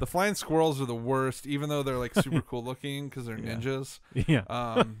it. Yeah. The flying squirrels are the worst, even though they're like super cool looking because they're ninjas. Yeah.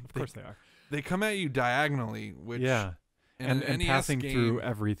 Of course they are. They come at you diagonally, which and passing through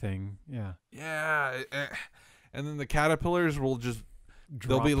everything. Yeah. Yeah. And then the caterpillars will just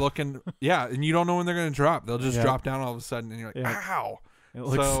they'll be looking. Yeah, and you don't know when they're going to drop. They'll just drop down all of a sudden, and you're like, ow. It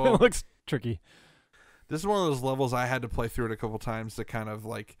looks tricky. This is one of those levels I had to play through it a couple times to kind of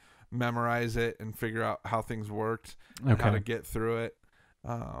like memorize it and figure out how things worked and how to get through it.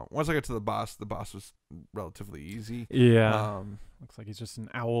 Once I got to the boss was relatively easy. Yeah. Looks like he's just an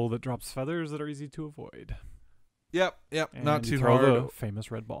owl that drops feathers that are easy to avoid. Yep. And not too throw hard. The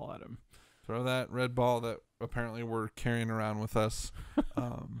famous red ball at him. Throw that red ball that apparently we're carrying around with us.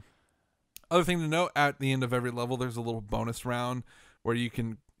 Other thing to note, at the end of every level, there's a little bonus round where you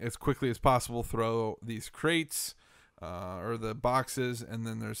can, as quickly as possible, throw these crates or the boxes, and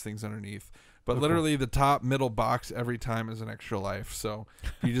then there's things underneath. But literally the top middle box every time is an extra life. So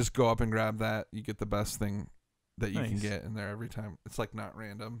if you just go up and grab that, you get the best thing that you can get in there every time. It's like not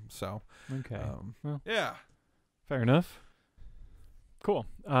random. So yeah. Fair enough. Cool.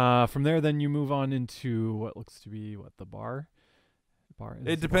 From there, then you move on into what looks to be the bar.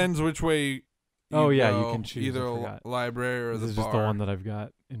 It depends which way. You can choose either a library or this the is bar. just the one that I've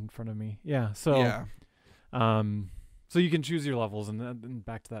got in front of me. Yeah. So so you can choose your levels, and then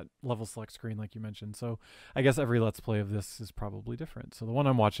back to that level select screen like you mentioned. So I guess every Let's Play of this is probably different. So the one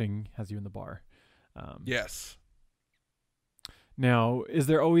I'm watching has you in the bar. Yes. Now, is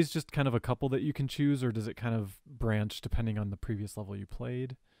there always just kind of a couple that you can choose, or does it kind of branch depending on the previous level you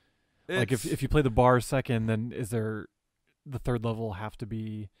played? Like if you play the bar second, then is there the third level have to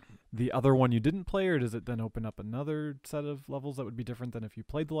be the other one you didn't play, or does it then open up another set of levels that would be different than if you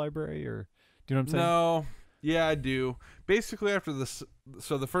played the library? Or do you know what I'm saying? No. Yeah, I do. Basically, after this,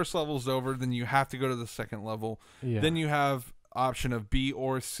 so the first level's over, then you have to go to the second level. Yeah. Then you have option of B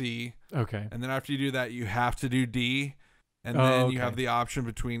or C. Okay. And then after you do that, you have to do D. And then you have the option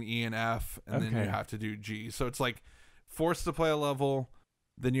between E and F, and then you have to do G. So it's like forced to play a level,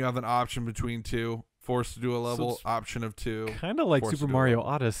 then you have an option between 2, forced to do a level, it's option of 2. Kind of like forced to Super do a Mario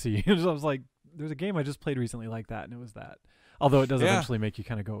level. Odyssey. I was like, there's a game I just played recently like that, and it was that. Although it does Yeah. eventually make you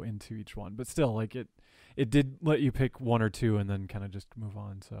kind of go into each one, but still, like it did let you pick 1 or 2 and then kind of just move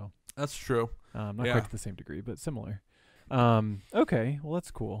on. So That's true. not Yeah. quite to the same degree, but similar. Okay, well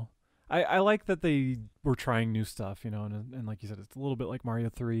that's cool. I like that they were trying new stuff, and like you said, it's a little bit like Mario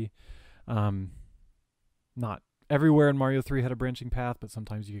 3. Not everywhere in Mario 3 had a branching path, but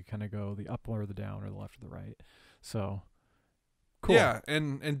sometimes you could kind of go the up or the down or the left or the right. So cool. Yeah,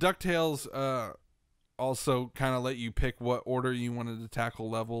 and DuckTales also kind of let you pick what order you wanted to tackle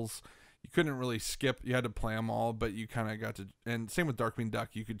levels. You couldn't really skip. You had to play them all, but you kind of got to. And same with Darkwing Duck,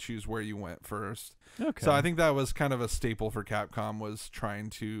 you could choose where you went first. Okay. So I think that was kind of a staple for Capcom, was trying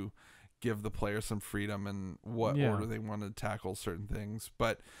to give the player some freedom in what order they wanted to tackle certain things.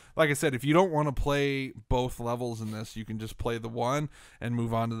 But like I said, if you don't want to play both levels in this, you can just play the one and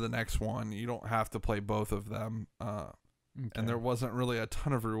move on to the next one. You don't have to play both of them. And there wasn't really a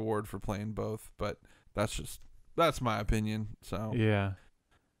ton of reward for playing both, but that's my opinion. So yeah.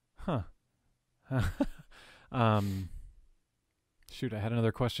 Huh. Shoot, I had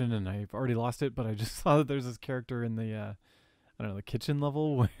another question and I've already lost it, but I just saw that there's this character in the I don't know, the kitchen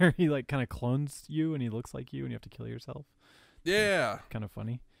level where he like kind of clones you and he looks like you and you have to kill yourself. Yeah. Kind of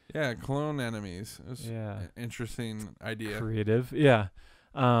funny. Yeah, clone enemies. It's Yeah. an interesting idea. Creative. Yeah.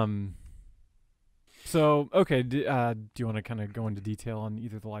 So, okay, do you want to kind of go into detail on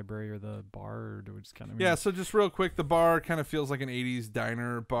either the library or the bar, or do we just kind of... Yeah, so just real quick, the bar kind of feels like an 80s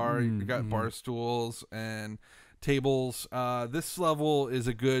diner bar. You got bar stools and tables. This level is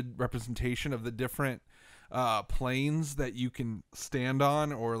a good representation of the different planes that you can stand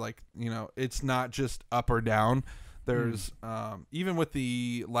on, or like, it's not just up or down. There's even with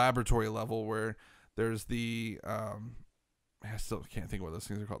the laboratory level where there's the... I still can't think of what those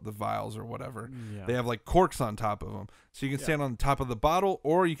things are called, the vials or whatever. Yeah. They have like corks on top of them. So you can stand on top of the bottle,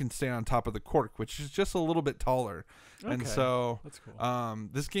 or you can stand on top of the cork, which is just a little bit taller. Okay. And so that's cool.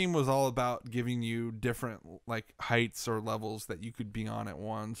 this game was all about giving you different like heights or levels that you could be on at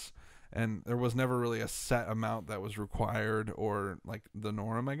once. And there was never really a set amount that was required or like the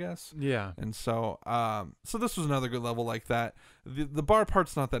norm, I guess. Yeah. And so so this was another good level like that. The bar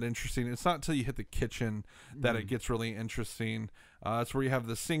part's not that interesting. It's not until you hit the kitchen that it gets really interesting. That's where you have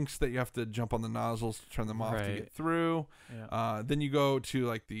the sinks that you have to jump on the nozzles to turn them off to get through. Yeah. Then you go to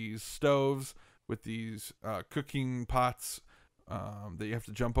like these stoves with these cooking pots that you have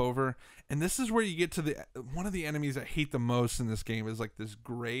to jump over. And this is where you get to one of the enemies I hate the most in this game is like this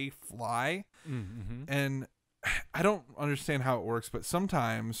gray fly. Mm-hmm. And I don't understand how it works, but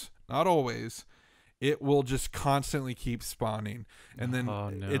sometimes, not always, it will just constantly keep spawning. And then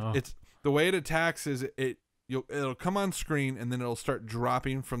it's the way it attacks is it'll come on screen and then it'll start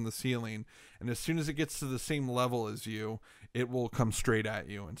dropping from the ceiling. And as soon as it gets to the same level as you, it will come straight at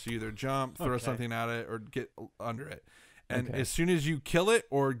you. And so you either jump, throw something at it, or get under it. And as soon as you kill it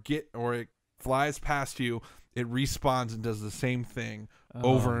or it flies past you, it respawns and does the same thing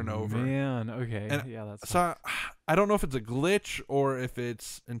over and over. Man, okay. And yeah, that's so I don't know if it's a glitch or if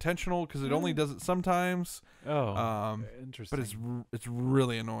it's intentional, because it only does it sometimes. interesting. But it's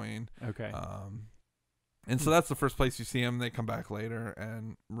really annoying. Okay. And so that's the first place you see them. They come back later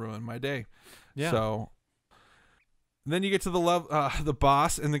and ruin my day. Yeah. So then you get to the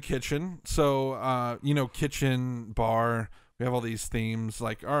boss in the kitchen. So, kitchen, bar, we have all these themes.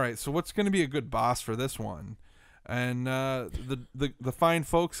 Like, all right, so what's going to be a good boss for this one? And the fine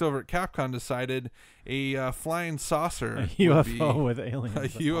folks over at Capcom decided a flying saucer. A UFO with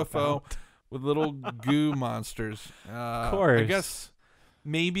aliens. A UFO with little goo monsters. Of course. I guess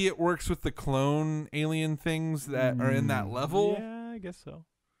maybe it works with the clone alien things that are in that level. Yeah, I guess so.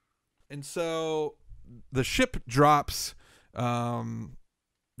 And so the ship drops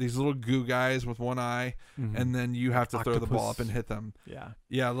these little goo guys with one eye, and then you have to throw the ball up and hit them.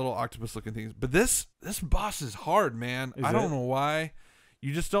 Yeah, little octopus looking things. But this boss is hard, man. I don't know why.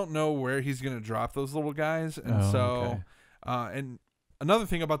 You just don't know where he's gonna drop those little guys. And and another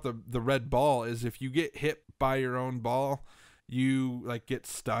thing about the red ball is if you get hit by your own ball, you like get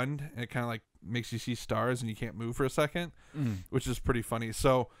stunned, and it kind of like makes you see stars and you can't move for a second, which is pretty funny.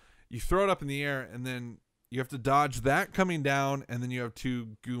 So you throw it up in the air, and then you have to dodge that coming down, and then you have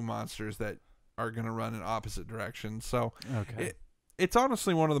two goo monsters that are going to run in opposite directions. So it's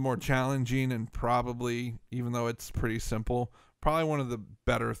honestly one of the more challenging, and probably, even though it's pretty simple, probably one of the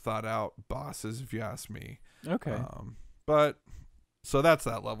better thought out bosses, if you ask me. Okay. But so that's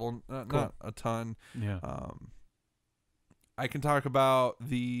that level. Not a ton. Yeah. I can talk about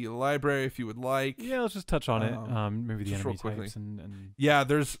the library if you would like. Yeah, let's just touch on it. Maybe the just enemy real quickly. types and Yeah,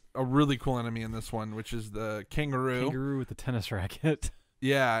 there's a really cool enemy in this one, which is the kangaroo. kangaroo with the tennis racket.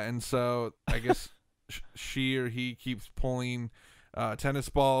 Yeah, and so I guess she or he keeps pulling tennis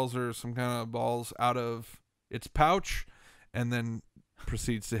balls or some kind of balls out of its pouch, and then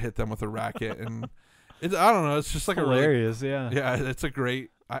proceeds to hit them with a racket. And I don't know, it's just like hilarious. yeah, it's a great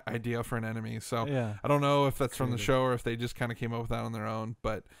idea for an enemy. So yeah, I don't know if that's from the Creative. show or if they just kind of came up with that on their own,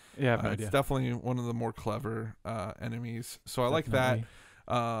 but yeah, I have no it's idea. definitely one of the more clever enemies. So I like Definitely.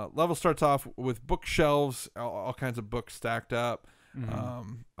 that. Level starts off with bookshelves, all kinds of books stacked up.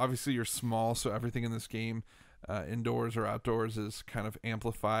 Mhm. Obviously you're small, so everything in this game, indoors or outdoors, is kind of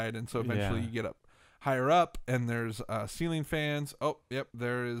amplified, and so eventually Yeah. you get up higher up, and there's ceiling fans. Oh, yep,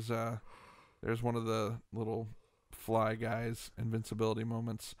 there's one of the little fly guys invincibility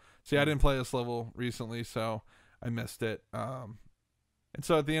moments. See, I didn't play this level recently, so I missed it. And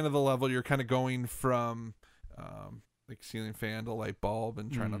so at the end of the level, you're kind of going from like ceiling fan to light bulb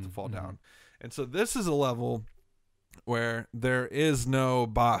and trying not to fall down. And so this is a level where there is no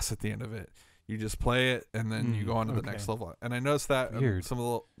boss at the end of it. You just play it, and then you go on to the next level. And I noticed that in some of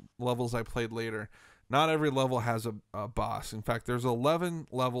the levels I played later, not every level has a boss. In fact, there's 11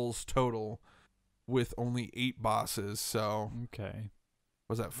 levels total with only 8 bosses. So Okay.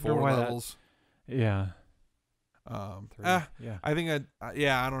 was that Wonder 4 why levels? Yeah. I think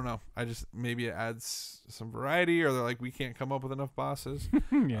I don't know. I just, maybe it adds some variety, or they're like, we can't come up with enough bosses.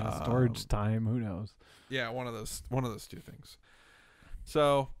 Yeah. Storage time. Who knows? Yeah, one of those 2 things.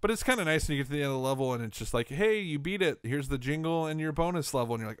 So, but it's kind of nice when you get to the end of the level and it's just like, hey, you beat it. Here's the jingle and your bonus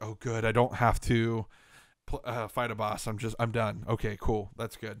level, and you're like, oh, good. I don't have to fight a boss. I'm done. Okay, cool.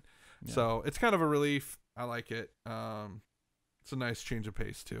 That's good. Yeah. So it's kind of a relief. I like it. It's a nice change of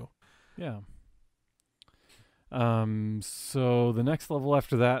pace too. Yeah. So the next level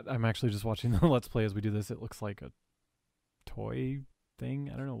after that, I'm actually just watching the Let's Play as we do this. It looks like a toy thing.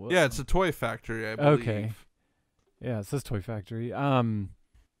 I don't know what. Yeah, it's a toy factory, I believe. Okay. Yeah, it says Toy Factory.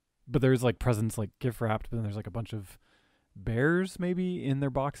 But there's like presents like gift wrapped, but then there's like a bunch of bears maybe in their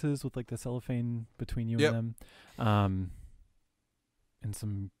boxes with like the cellophane between you and them. And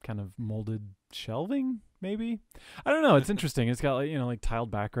some kind of molded shelving, maybe. I don't know. It's interesting. It's got like, like tiled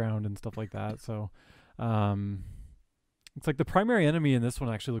background and stuff like that. So, it's like the primary enemy in this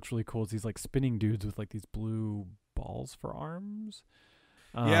one actually looks really cool. It's these like spinning dudes with like these blue balls for arms.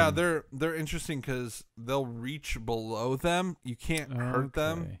 Yeah, they're interesting because they'll reach below them. You can't hurt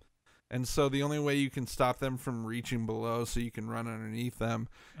them. And so the only way you can stop them from reaching below so you can run underneath them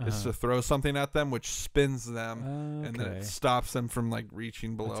is to throw something at them, which spins them, and then it stops them from like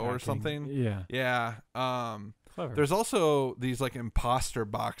reaching below or something. Yeah. Yeah. Clever. There's also these like imposter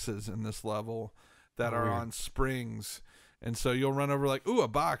boxes in this level that are on springs. And so you'll run over like, ooh, a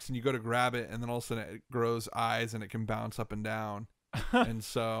box, and you go to grab it, and then all of a sudden it grows eyes and it can bounce up and down. And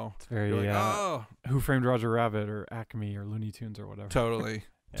so it's very you're like, oh, Who Framed Roger Rabbit or Acme or Looney Tunes or whatever. Totally.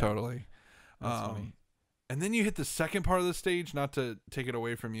 Yeah. Totally. That's funny. And then you hit the second part of the stage, not to take it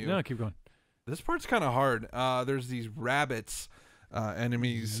away from you. No, keep going. This part's kind of hard. There's these rabbits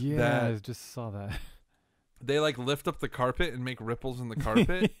enemies I that just saw that. they like lift up the carpet and make ripples in the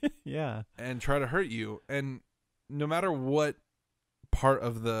carpet Yeah. and try to hurt you. And no matter what part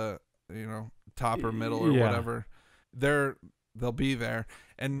of the, top or middle or whatever, they'll be there.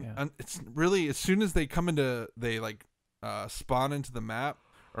 And it's really, as soon as they spawn into the map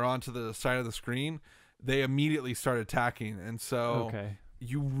or onto the side of the screen, they immediately start attacking. And so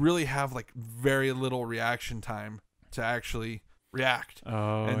you really have like very little reaction time to actually react.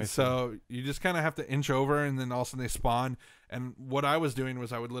 And so you just kind of have to inch over, and then all of a sudden they spawn. And what I was doing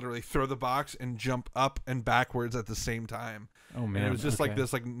was I would literally throw the box and jump up and backwards at the same time. Oh man. And it was just like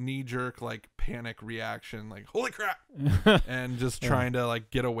this like knee jerk like panic reaction, like holy crap, and just trying to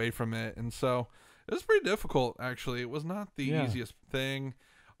like get away from it. And so it was pretty difficult, actually. It was not the easiest thing.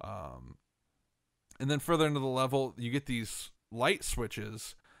 And then further into the level, you get these light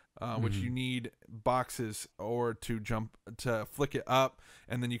switches, which you need boxes or to flick it up,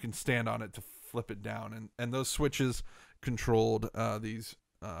 and then you can stand on it to flip it down. And those switches controlled these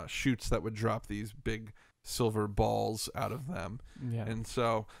chutes that would drop these big silver balls out of them. Yeah. And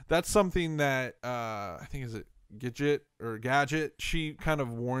so that's something that I think is it Gadget, she kind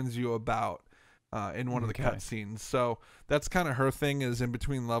of warns you about in one of the cutscenes. So that's kind of her thing, is in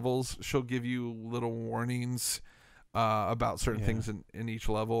between levels she'll give you little warnings about certain things in each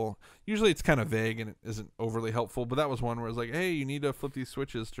level. Usually it's kind of vague and it isn't overly helpful, but that was one where it's like, hey, you need to flip these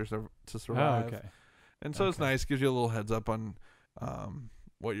switches to survive. And so it's nice, gives you a little heads up on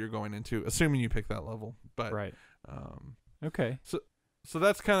what you're going into, assuming you pick that level. But Okay. So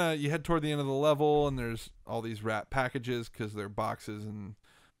that's kind of, you head toward the end of the level, and there's all these wrap packages because they're boxes, and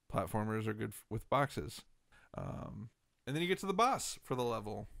platformers are good with boxes. And then you get to the boss for the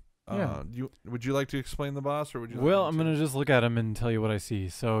level. Yeah. Would you like to explain the boss, or would you? Well, like I'm gonna just look at him and tell you what I see.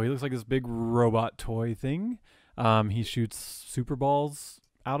 So he looks like this big robot toy thing. He shoots super balls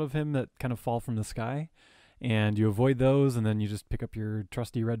out of him that kind of fall from the sky, and you avoid those, and then you just pick up your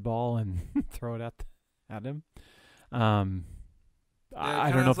trusty red ball and throw it at him.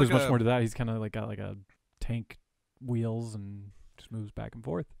 I don't know if there's much more to that. He's kind of like got like a tank wheels and just moves back and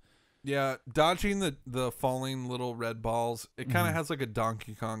forth. Yeah, dodging the falling little red balls, it kind of has like a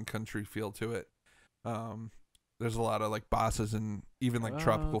Donkey Kong Country feel to it. There's a lot of like bosses and even like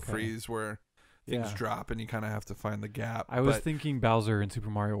Tropical Freeze where things drop and you kind of have to find the gap. I was thinking Bowser in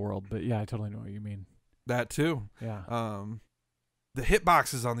Super Mario World, but yeah, I totally know what you mean. That too. Yeah. The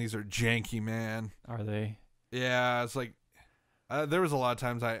hitboxes on these are janky, man. Are they? Yeah, it's like there was a lot of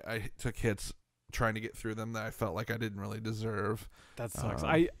times I took hits trying to get through them that I felt like I didn't really deserve. That sucks.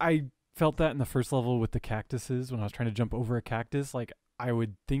 I felt that in the first level with the cactuses when I was trying to jump over a cactus. Like I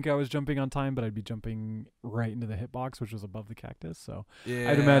would think I was jumping on time, but I'd be jumping right into the hitbox, which was above the cactus. So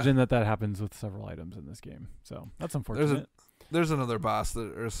I'd imagine that happens with several items in this game. So that's unfortunate. There's another boss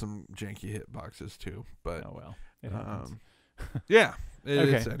that are some janky hitboxes too, but oh well, it happens. Yeah,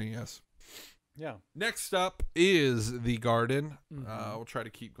 it's NES. Yeah. Next up is the garden. We'll try to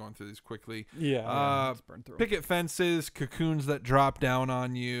keep going through these quickly. Yeah. Let's burn through picket fences, cocoons that drop down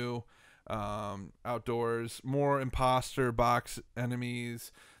on you, outdoors, more imposter box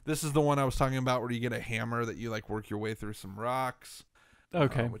enemies. This is the one I was talking about where you get a hammer that you like work your way through some rocks.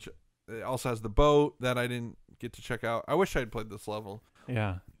 Okay. Which it also has the boat that I didn't get to check out. I wish I'd played this level.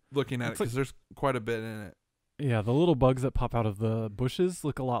 Yeah. Looking at it because there's quite a bit in it. Yeah, the little bugs that pop out of the bushes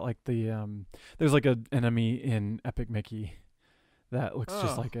look a lot like the there's like an enemy in Epic Mickey that looks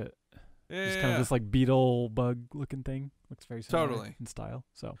just like it. Yeah, just kind of this like beetle bug looking thing. Looks very similar totally in style.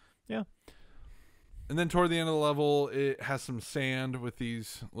 So yeah. And then toward the end of the level, it has some sand with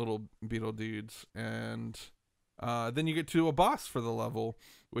these little beetle dudes, and then you get to a boss for the level,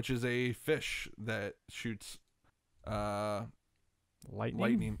 which is a fish that shoots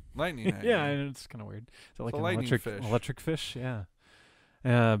lightning yeah, and it's kind of weird. So like an electric fish, yeah.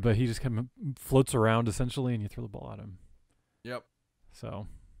 But he just kind of floats around essentially, and you throw the ball at him. Yep. So,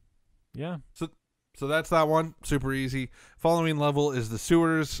 yeah. So that's that one. Super easy. Following level is the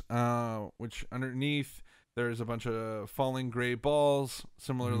sewers, which underneath there's a bunch of falling gray balls,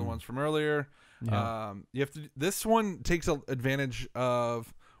 similar to the ones from earlier. Yeah. You have to. This one takes advantage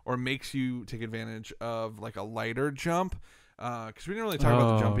of, or makes you take advantage of, like a lighter jump. Because we didn't really talk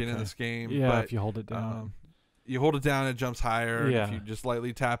about the jumping in this game. Yeah, but, if you hold it down. You hold it down, it jumps higher. Yeah. And if you just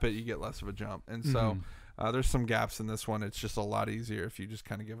lightly tap it, you get less of a jump. And so there's some gaps in this one. It's just a lot easier if you just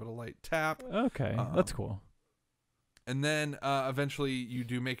kind of give it a light tap. Okay, that's cool. And then eventually you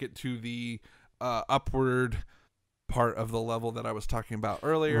do make it to the upward part of the level that I was talking about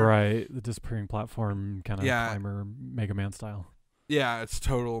earlier. Right, the disappearing platform kind of climber Mega Man style. Yeah, it's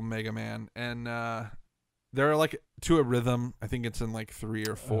total Mega Man. And they're like to a rhythm. I think it's in like 3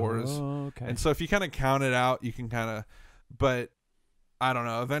 or 4s. Oh, okay. And so if you kind of count it out, you can kind of, but I don't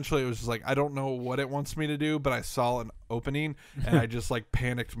know. Eventually it was just like, I don't know what it wants me to do, but I saw an opening and I just like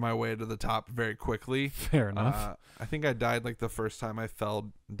panicked my way to the top very quickly. Fair enough. I think I died like the first time I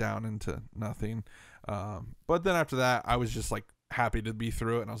fell down into nothing. But then after that, I was just like happy to be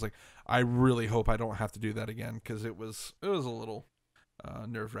through it. And I was like, I really hope I don't have to do that again. Cause it was a little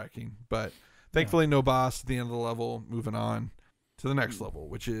nerve wracking, but thankfully no boss at the end of the level. Moving on to the next level,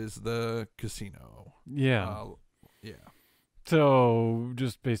 which is the casino. Yeah. Yeah. So,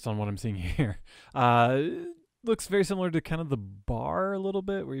 just based on what I'm seeing here, looks very similar to kind of the bar a little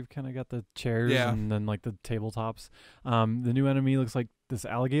bit, where you've kind of got the chairs and then like the tabletops. The new enemy looks like this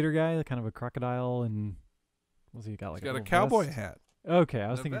alligator guy, kind of a crocodile, and what's he got? Like he's got a cowboy hat. Okay, I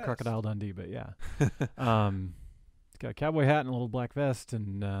was thinking Crocodile Dundee, but yeah. He's got a cowboy hat and a little black vest,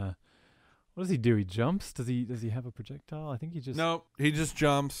 and what does he do? He jumps? Does he have a projectile? I think he just he just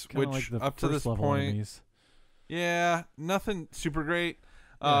jumps, which like the up to this point. Enemies. Yeah, nothing super great.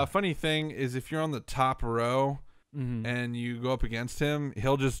 Funny thing is, if you're on the top row and you go up against him,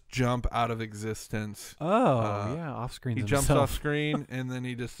 he'll just jump out of existence. Oh, yeah, off screen. He jumps off screen and then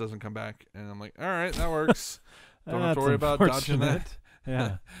he just doesn't come back. And I'm like, all right, that works. Don't have to worry about dodging that.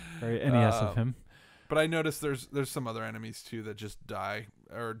 Yeah, very NES of him. But I noticed there's some other enemies too that just die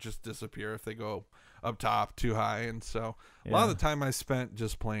or just disappear if they go up top too high, and so a lot of the time I spent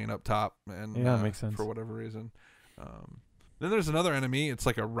just playing up top, and makes sense for whatever reason. Then there's another enemy. It's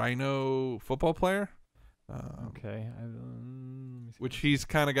like a rhino football player. Okay. Which he's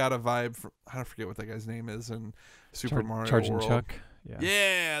kind of got a vibe from, I don't forget what that guy's name is in Super Mario Charging World. Chuck.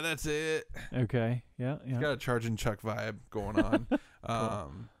 Yeah, that's it. Okay. Yeah. He's got a Charging Chuck vibe going on.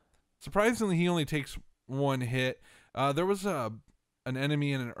 Cool. Surprisingly, he only takes one hit. There was an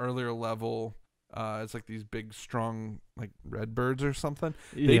enemy in an earlier level. It's like these big, strong, like red birds or something.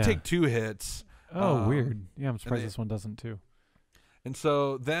 They take 2 hits. Oh, weird. Yeah, I'm surprised this one doesn't too. And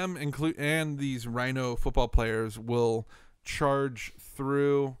so them and these Rhino football players will charge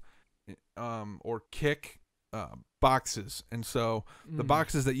through or kick boxes. And so the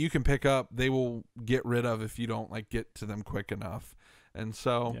boxes that you can pick up, they will get rid of if you don't like get to them quick enough. And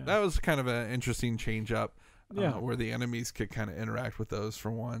so that was kind of an interesting change up where the enemies could kind of interact with those for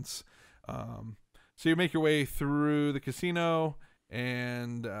once. So you make your way through the casino,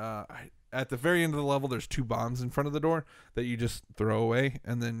 and at the very end of the level, there's 2 bombs in front of the door that you just throw away,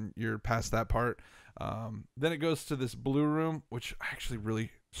 and then you're past that part. Then it goes to this blue room, which I actually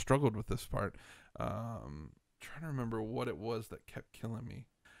really struggled with this part. Trying to remember what it was that kept killing me.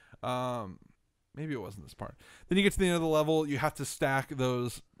 Maybe it wasn't this part. Then you get to the end of the level. You have to stack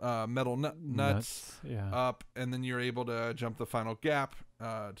those metal nuts up, and then you're able to jump the final gap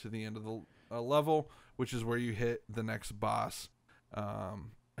to the end of the level, which is where you hit the next boss.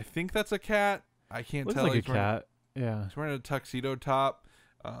 I think that's a cat. I can't tell. Looks like a cat. Yeah. He's wearing a tuxedo top.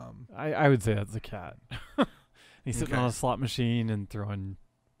 I would say that's a cat. He's sitting on a slot machine and throwing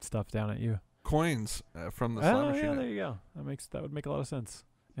stuff down at you. Coins from the slot machine. Yeah, there you go. That would make a lot of sense.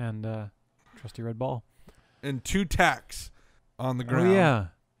 And trusty red ball. And 2 tacks on the ground. Oh,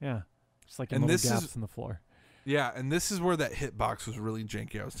 yeah. Just like in little gaps in the floor. Yeah, and this is where that hitbox was really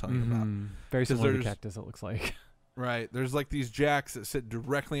janky I was telling you about. Very similar to Cactus, it looks like. Right. There's like these jacks that sit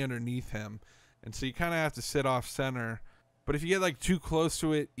directly underneath him. And so you kind of have to sit off center. But if you get like too close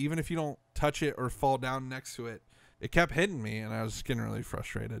to it, even if you don't touch it or fall down next to it, it kept hitting me, and I was just getting really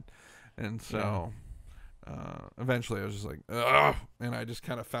frustrated. And so eventually I was just like, ugh, and I just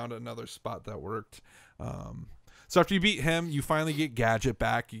kind of found another spot that worked. So after you beat him, you finally get Gadget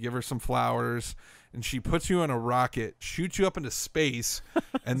back. You give her some flowers, and she puts you in a rocket, shoots you up into space,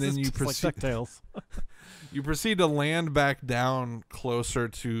 and then you proceed. Like DuckTales. You proceed to land back down closer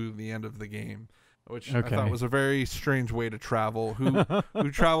to the end of the game, which I thought was a very strange way to travel.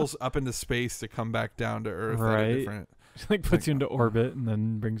 Who travels up into space to come back down to Earth? Right. At a different, like puts you into orbit and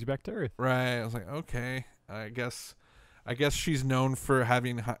then brings you back to Earth. Right. I was like, okay, I guess she's known for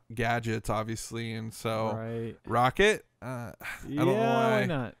having gadgets, obviously, and so rocket. I don't know why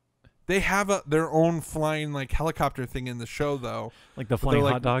not. They have their own flying like helicopter thing in the show, though. Like the flying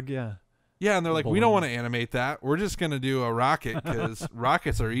hot dog, yeah. Yeah, and they're like, we don't want to animate that. We're just gonna do a rocket because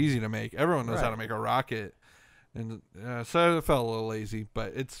rockets are easy to make. Everyone knows how to make a rocket, and so it felt a little lazy.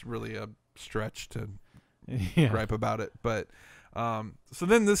 But it's really a stretch to gripe about it. But so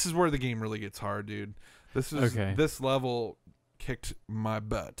then this is where the game really gets hard, dude. This level kicked my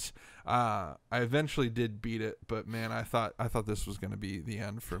butt. I eventually did beat it, but man, I thought this was gonna be the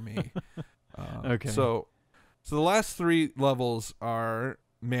end for me. So the last 3 levels are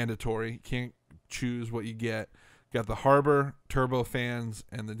mandatory. You can't choose what you get. You got the harbor, turbo fans,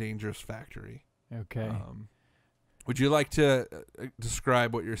 and the dangerous factory. Okay. Would you like to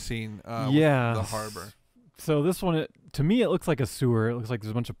describe what you're seeing with the harbor? So this one, to me, it looks like a sewer. It looks like there's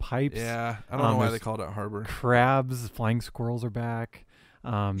a bunch of pipes. Yeah, I don't know why they called it harbor. Crabs, flying squirrels are back.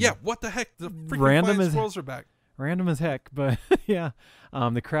 What the heck? The freaking flying squirrels are back. Random as heck, but yeah.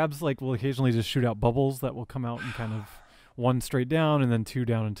 The crabs will occasionally just shoot out bubbles that will come out and kind of 1 straight down and then 2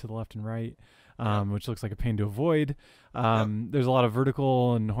 down and to the left and right, which looks like a pain to avoid. There's a lot of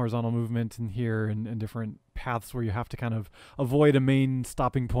vertical and horizontal movement in here and different paths where you have to kind of avoid a main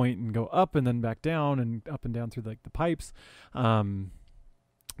stopping point and go up and then back down and up and down through like the pipes.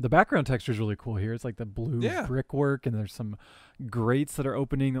 The background texture is really cool here. It's like the blue brickwork, and there's some grates that are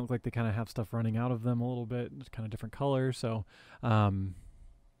opening that look like they kind of have stuff running out of them a little bit. It's kind of different colors. So,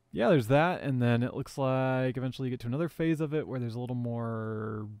 there's that. And then it looks like eventually you get to another phase of it where there's a little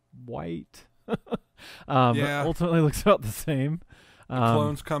more white. Ultimately looks about the same. The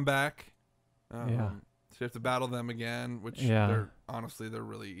clones come back. So you have to battle them again, which they're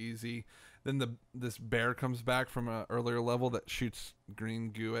really easy. Then this bear comes back from an earlier level that shoots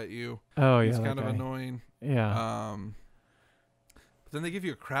green goo at you. Oh, yeah. It's kind of annoying. Yeah. But then they give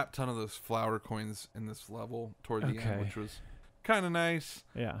you a crap ton of those flower coins in this level toward the end, which was kind of nice.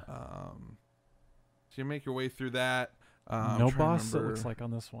 Yeah. So you make your way through that. No boss, it looks like, on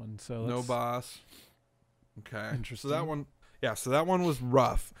this one. So no boss. Okay. Interesting. So that one was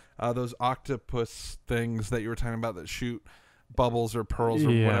rough. Those octopus things that you were talking about that shoot bubbles or pearls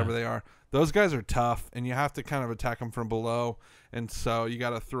or Yeah. whatever they are. Those guys are tough, and you have to kind of attack them from below. And so you got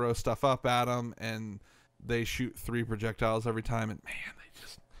to throw stuff up at them, and they shoot 3 projectiles every time. And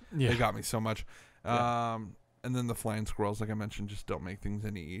man, they got me so much. Yeah. And then the flying squirrels, like I mentioned, just don't make things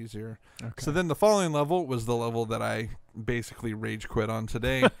any easier. Okay. So then the following level was the level that I basically rage quit on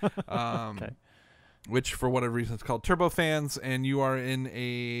today. Okay. Which for whatever reason it's called Turbo Fans, and you are in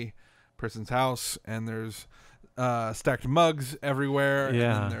a person's house, and there's stacked mugs everywhere,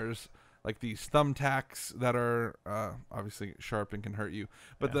 Yeah. and then there's like these thumbtacks that are obviously sharp and can hurt you.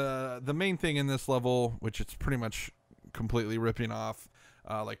 But the main thing in this level, which it's pretty much completely ripping off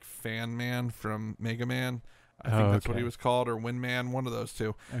like Fan Man from Mega Man, I think that's what he was called, or Wind Man, one of those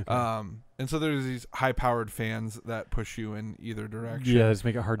two. Okay. And so there's these high-powered fans that push you in either direction. Yeah, just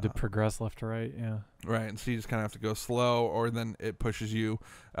make it hard to progress left to right. Yeah. Right, and so you just kind of have to go slow, or then it pushes you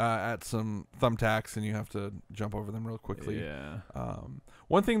at some thumbtacks, and you have to jump over them real quickly. Yeah.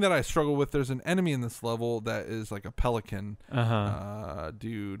 One thing that I struggle with, there's an enemy in this level that is like a pelican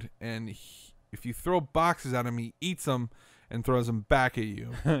dude, and if you throw boxes at him, he eats them and throws them back at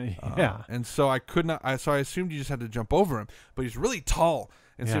you. Yeah. And so I could not. So I assumed you just had to jump over him, but he's really tall,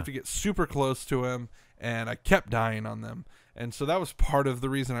 and so you have to get super close to him. And I kept dying on them, and so that was part of the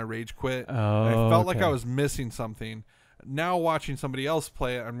reason I rage quit. I felt like I was missing something. Now watching somebody else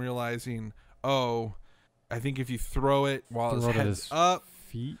play it, I'm realizing, I think if you throw it while his head's up,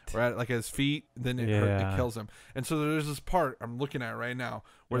 right, like at his feet, then it kills him. And so there's this part I'm looking at right now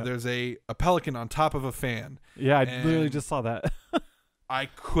where there's a pelican on top of a fan. Yeah, I literally just saw that. I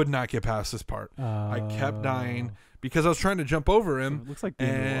could not get past this part. I kept dying because I was trying to jump over him. So it looks like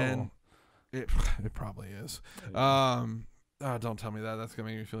it probably is. Don't tell me that. That's gonna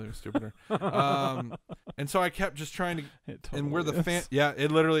make me feel even stupider. And so I kept just trying to. And where the fan? Yeah,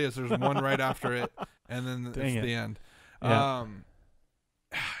 it literally is. There's one right after it, and then it's the end. Yeah.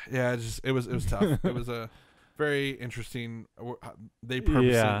 It was tough. It was a very interesting. They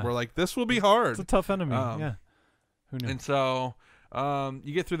purposely were like, this will be hard. It's a tough enemy. Yeah. Who knew? And so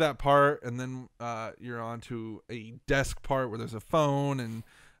you get through that part, and then you're on to a desk part where there's a phone, and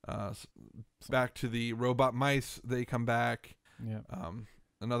back to the robot mice. They come back. Yeah.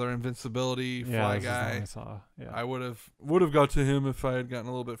 Another invincibility fly guy. I saw. Yeah. I would have got to him if I had gotten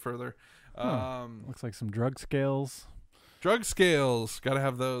a little bit further. Looks like some drug scales. Drug scales, gotta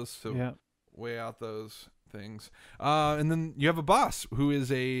have those to weigh out those things. And then you have a boss who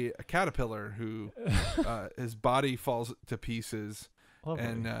is a caterpillar who his body falls to pieces. Lovely.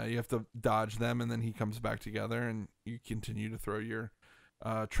 And you have to dodge them, and then he comes back together, and you continue to throw your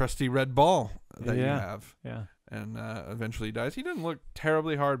trusty red ball that you have. Yeah. And eventually he dies. He doesn't look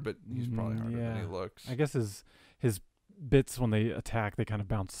terribly hard, but he's probably harder than he looks. I guess his bits, when they attack, they kind of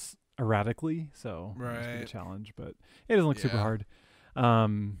bounce erratically, so it's a challenge, but it doesn't look super hard.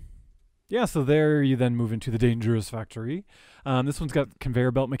 So there you then move into the dangerous factory. This one's got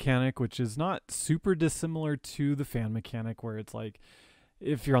conveyor belt mechanic, which is not super dissimilar to the fan mechanic, where it's like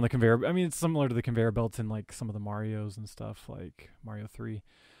if you're on the conveyor, I mean, it's similar to the conveyor belts in like some of the Marios and stuff, like Mario 3.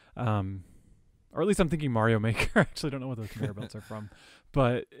 Or at least I'm thinking Mario Maker. I actually don't know where those conveyor belts are from.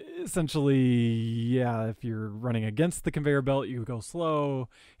 But essentially, if you're running against the conveyor belt, you go slow.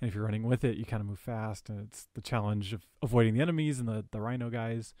 And if you're running with it, you kind of move fast. And it's the challenge of avoiding the enemies and the rhino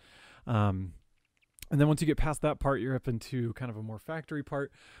guys. And then once you get past that part, you're up into kind of a more factory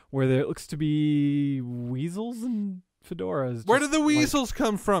part where there looks to be weasels and fedoras. Where did the weasels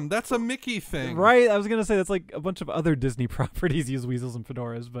come from? That's a Mickey thing. Right? I was going to say that's like a bunch of other Disney properties use weasels and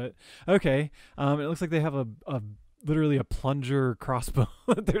fedoras, but okay. It looks like they have a literally a plunger crossbow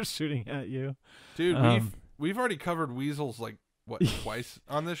that they're shooting at you. Dude, we've already covered weasels like twice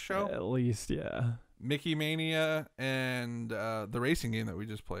on this show? At least, yeah. Mickey Mania and the racing game that we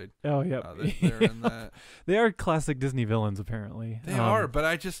just played. Oh, yeah. They're in that. They are classic Disney villains, apparently. They are, but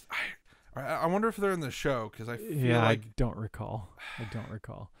I wonder if they're in the show, because I feel like... I don't recall.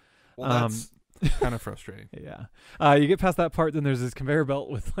 Well, that's kind of frustrating. Yeah. You get past that part, then there's this conveyor belt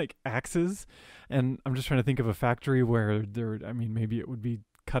with like axes, and I'm just trying to think of a factory where maybe it would be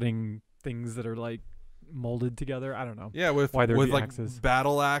cutting things that are like molded together. I don't know. Yeah, with like axes.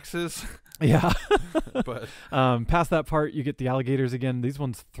 Battle axes. Yeah. But past that part, you get the alligators again. These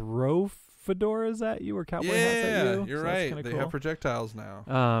ones throw fedoras at you or cowboy hats at you. You're right. They have projectiles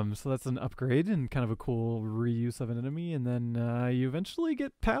now. So that's an upgrade and kind of a cool reuse of an enemy. And then you eventually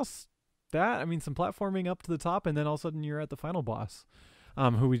get past that. I mean, some platforming up to the top, and then all of a sudden you're at the final boss,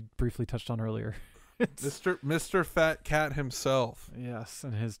 who we briefly touched on earlier. Mr. Fat Cat himself. Yes,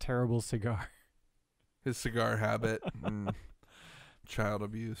 and his terrible cigar. His cigar habit. Child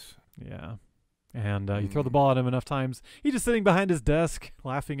abuse. Yeah. And you throw the ball at him enough times, he's just sitting behind his desk,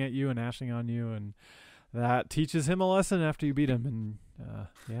 laughing at you and ashing on you, and that teaches him a lesson after you beat him. And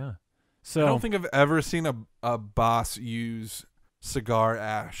yeah. So I don't think I've ever seen a boss use cigar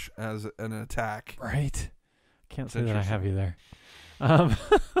ash as an attack. Right. Can't say that I have either.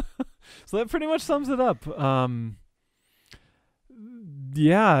 So that pretty much sums it up.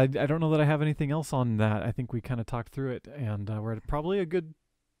 Yeah, I don't know that I have anything else on that. I think we kind of talked through it, and we're at probably a good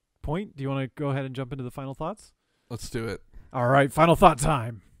point. Do you want to go ahead and jump into the final thoughts? Let's do it. All right, final thought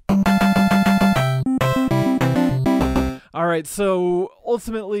time. All right, so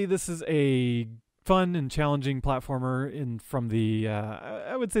ultimately this is a fun and challenging platformer from the,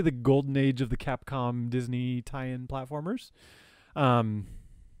 I would say, the golden age of the Capcom Disney tie-in platformers.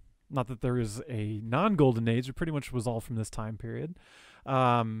 Not that there is a non-golden age. It pretty much was all from this time period.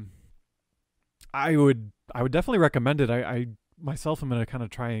 I would definitely recommend it. I myself am going to kind of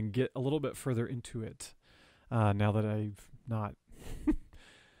try and get a little bit further into it now that I've not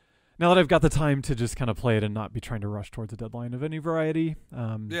now that I've got the time to just kind of play it and not be trying to rush towards a deadline of any variety.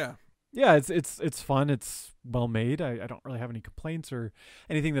 Yeah, it's fun. It's well made. I don't really have any complaints or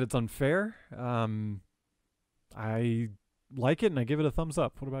anything that it's unfair. I like it and I give it a thumbs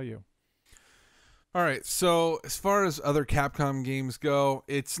up. What about you? All right, so as far as other Capcom games go,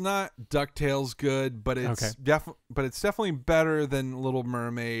 it's not DuckTales good, but it's definitely better than Little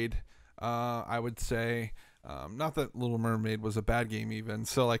Mermaid. I would say, not that Little Mermaid was a bad game even.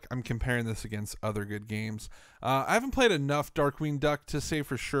 So like I'm comparing this against other good games. I haven't played enough Darkwing Duck to say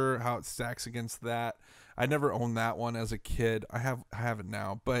for sure how it stacks against that. I never owned that one as a kid. I have it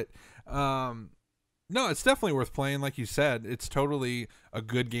now, but no, it's definitely worth playing. Like you said, it's totally a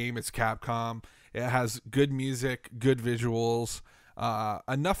good game. It's Capcom. It has good music, good visuals,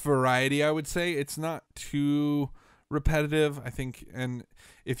 enough variety, I would say. It's not too repetitive, I think. And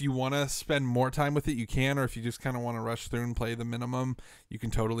if you want to spend more time with it, you can. Or if you just kind of want to rush through and play the minimum, you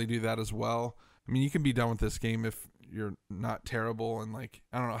can totally do that as well. I mean, you can be done with this game if you're not terrible. And like,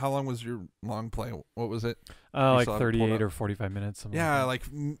 I don't know, how long was your long play? What was it? Like 38 or 45 minutes. Yeah, like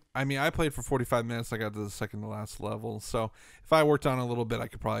I mean, I played for 45 minutes. I got to the second to last level. So if I worked on it a little bit, I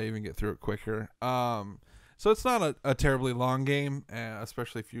could probably even get through it quicker. So it's not a terribly long game,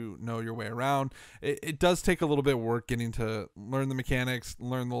 especially if you know your way around. It does take a little bit of work getting to learn the mechanics,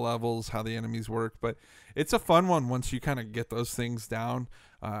 learn the levels, how the enemies work, but it's a fun one once you kind of get those things down.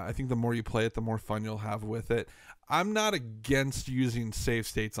 I think the more you play it, the more fun you'll have with it. I'm not against using save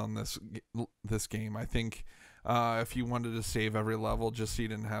states on this game. I think if you wanted to save every level just so you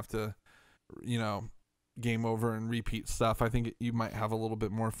didn't have to, game over and repeat stuff, I think you might have a little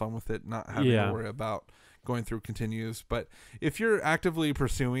bit more fun with it, not having to worry about going through continues. But if you're actively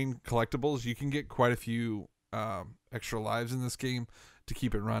pursuing collectibles, you can get quite a few extra lives in this game to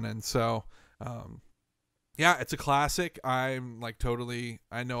keep it running. So yeah, it's a classic. I'm like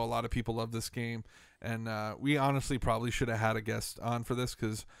I know a lot of people love this game, and we honestly probably should have had a guest on for this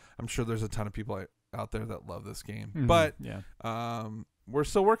because I'm sure there's a ton of people out there that love this game. But we're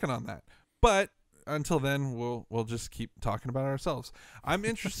still working on that. But until then, we'll just keep talking about it ourselves. I'm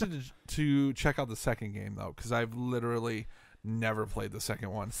interested to check out the second game though, because I've literally never played the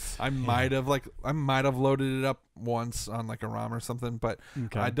second one. I might have loaded it up once on like a ROM or something, but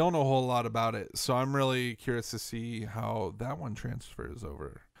I don't know a whole lot about it. So I'm really curious to see how that one transfers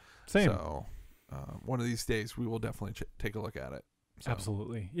over. Same. So one of these days we will definitely take a look at it. So.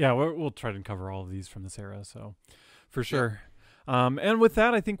 Absolutely. Yeah, we'll try to cover all of these from this era. So for sure. And with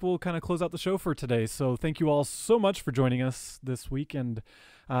that, I think we'll kind of close out the show for today. So thank you all so much for joining us this week. And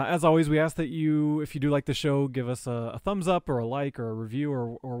as always, we ask that you, if you do like the show, give us a thumbs up or a like or a review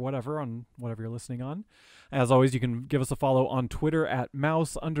or whatever on whatever you're listening on. As always, you can give us a follow on Twitter at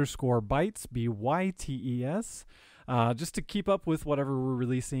mouse_bytes, BYTES, just to keep up with whatever we're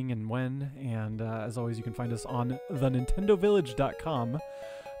releasing and when. And as always, you can find us on thenintendovillage.com.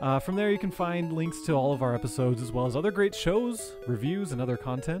 From there, you can find links to all of our episodes, as well as other great shows, reviews, and other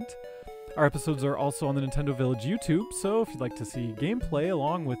content. Our episodes are also on the Nintendo Village YouTube, so if you'd like to see gameplay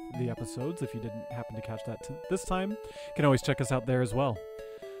along with the episodes, if you didn't happen to catch that this time, you can always check us out there as well.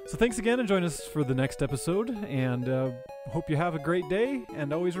 So thanks again, and join us for the next episode, and hope you have a great day,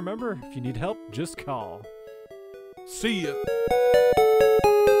 and always remember, if you need help, just call. See ya!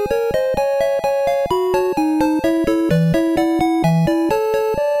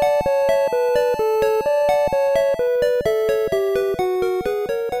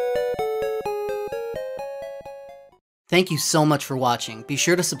 Thank you so much for watching. Be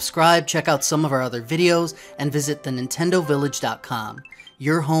sure to subscribe, check out some of our other videos, and visit thenintendovillage.com,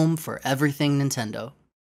 your home for everything Nintendo.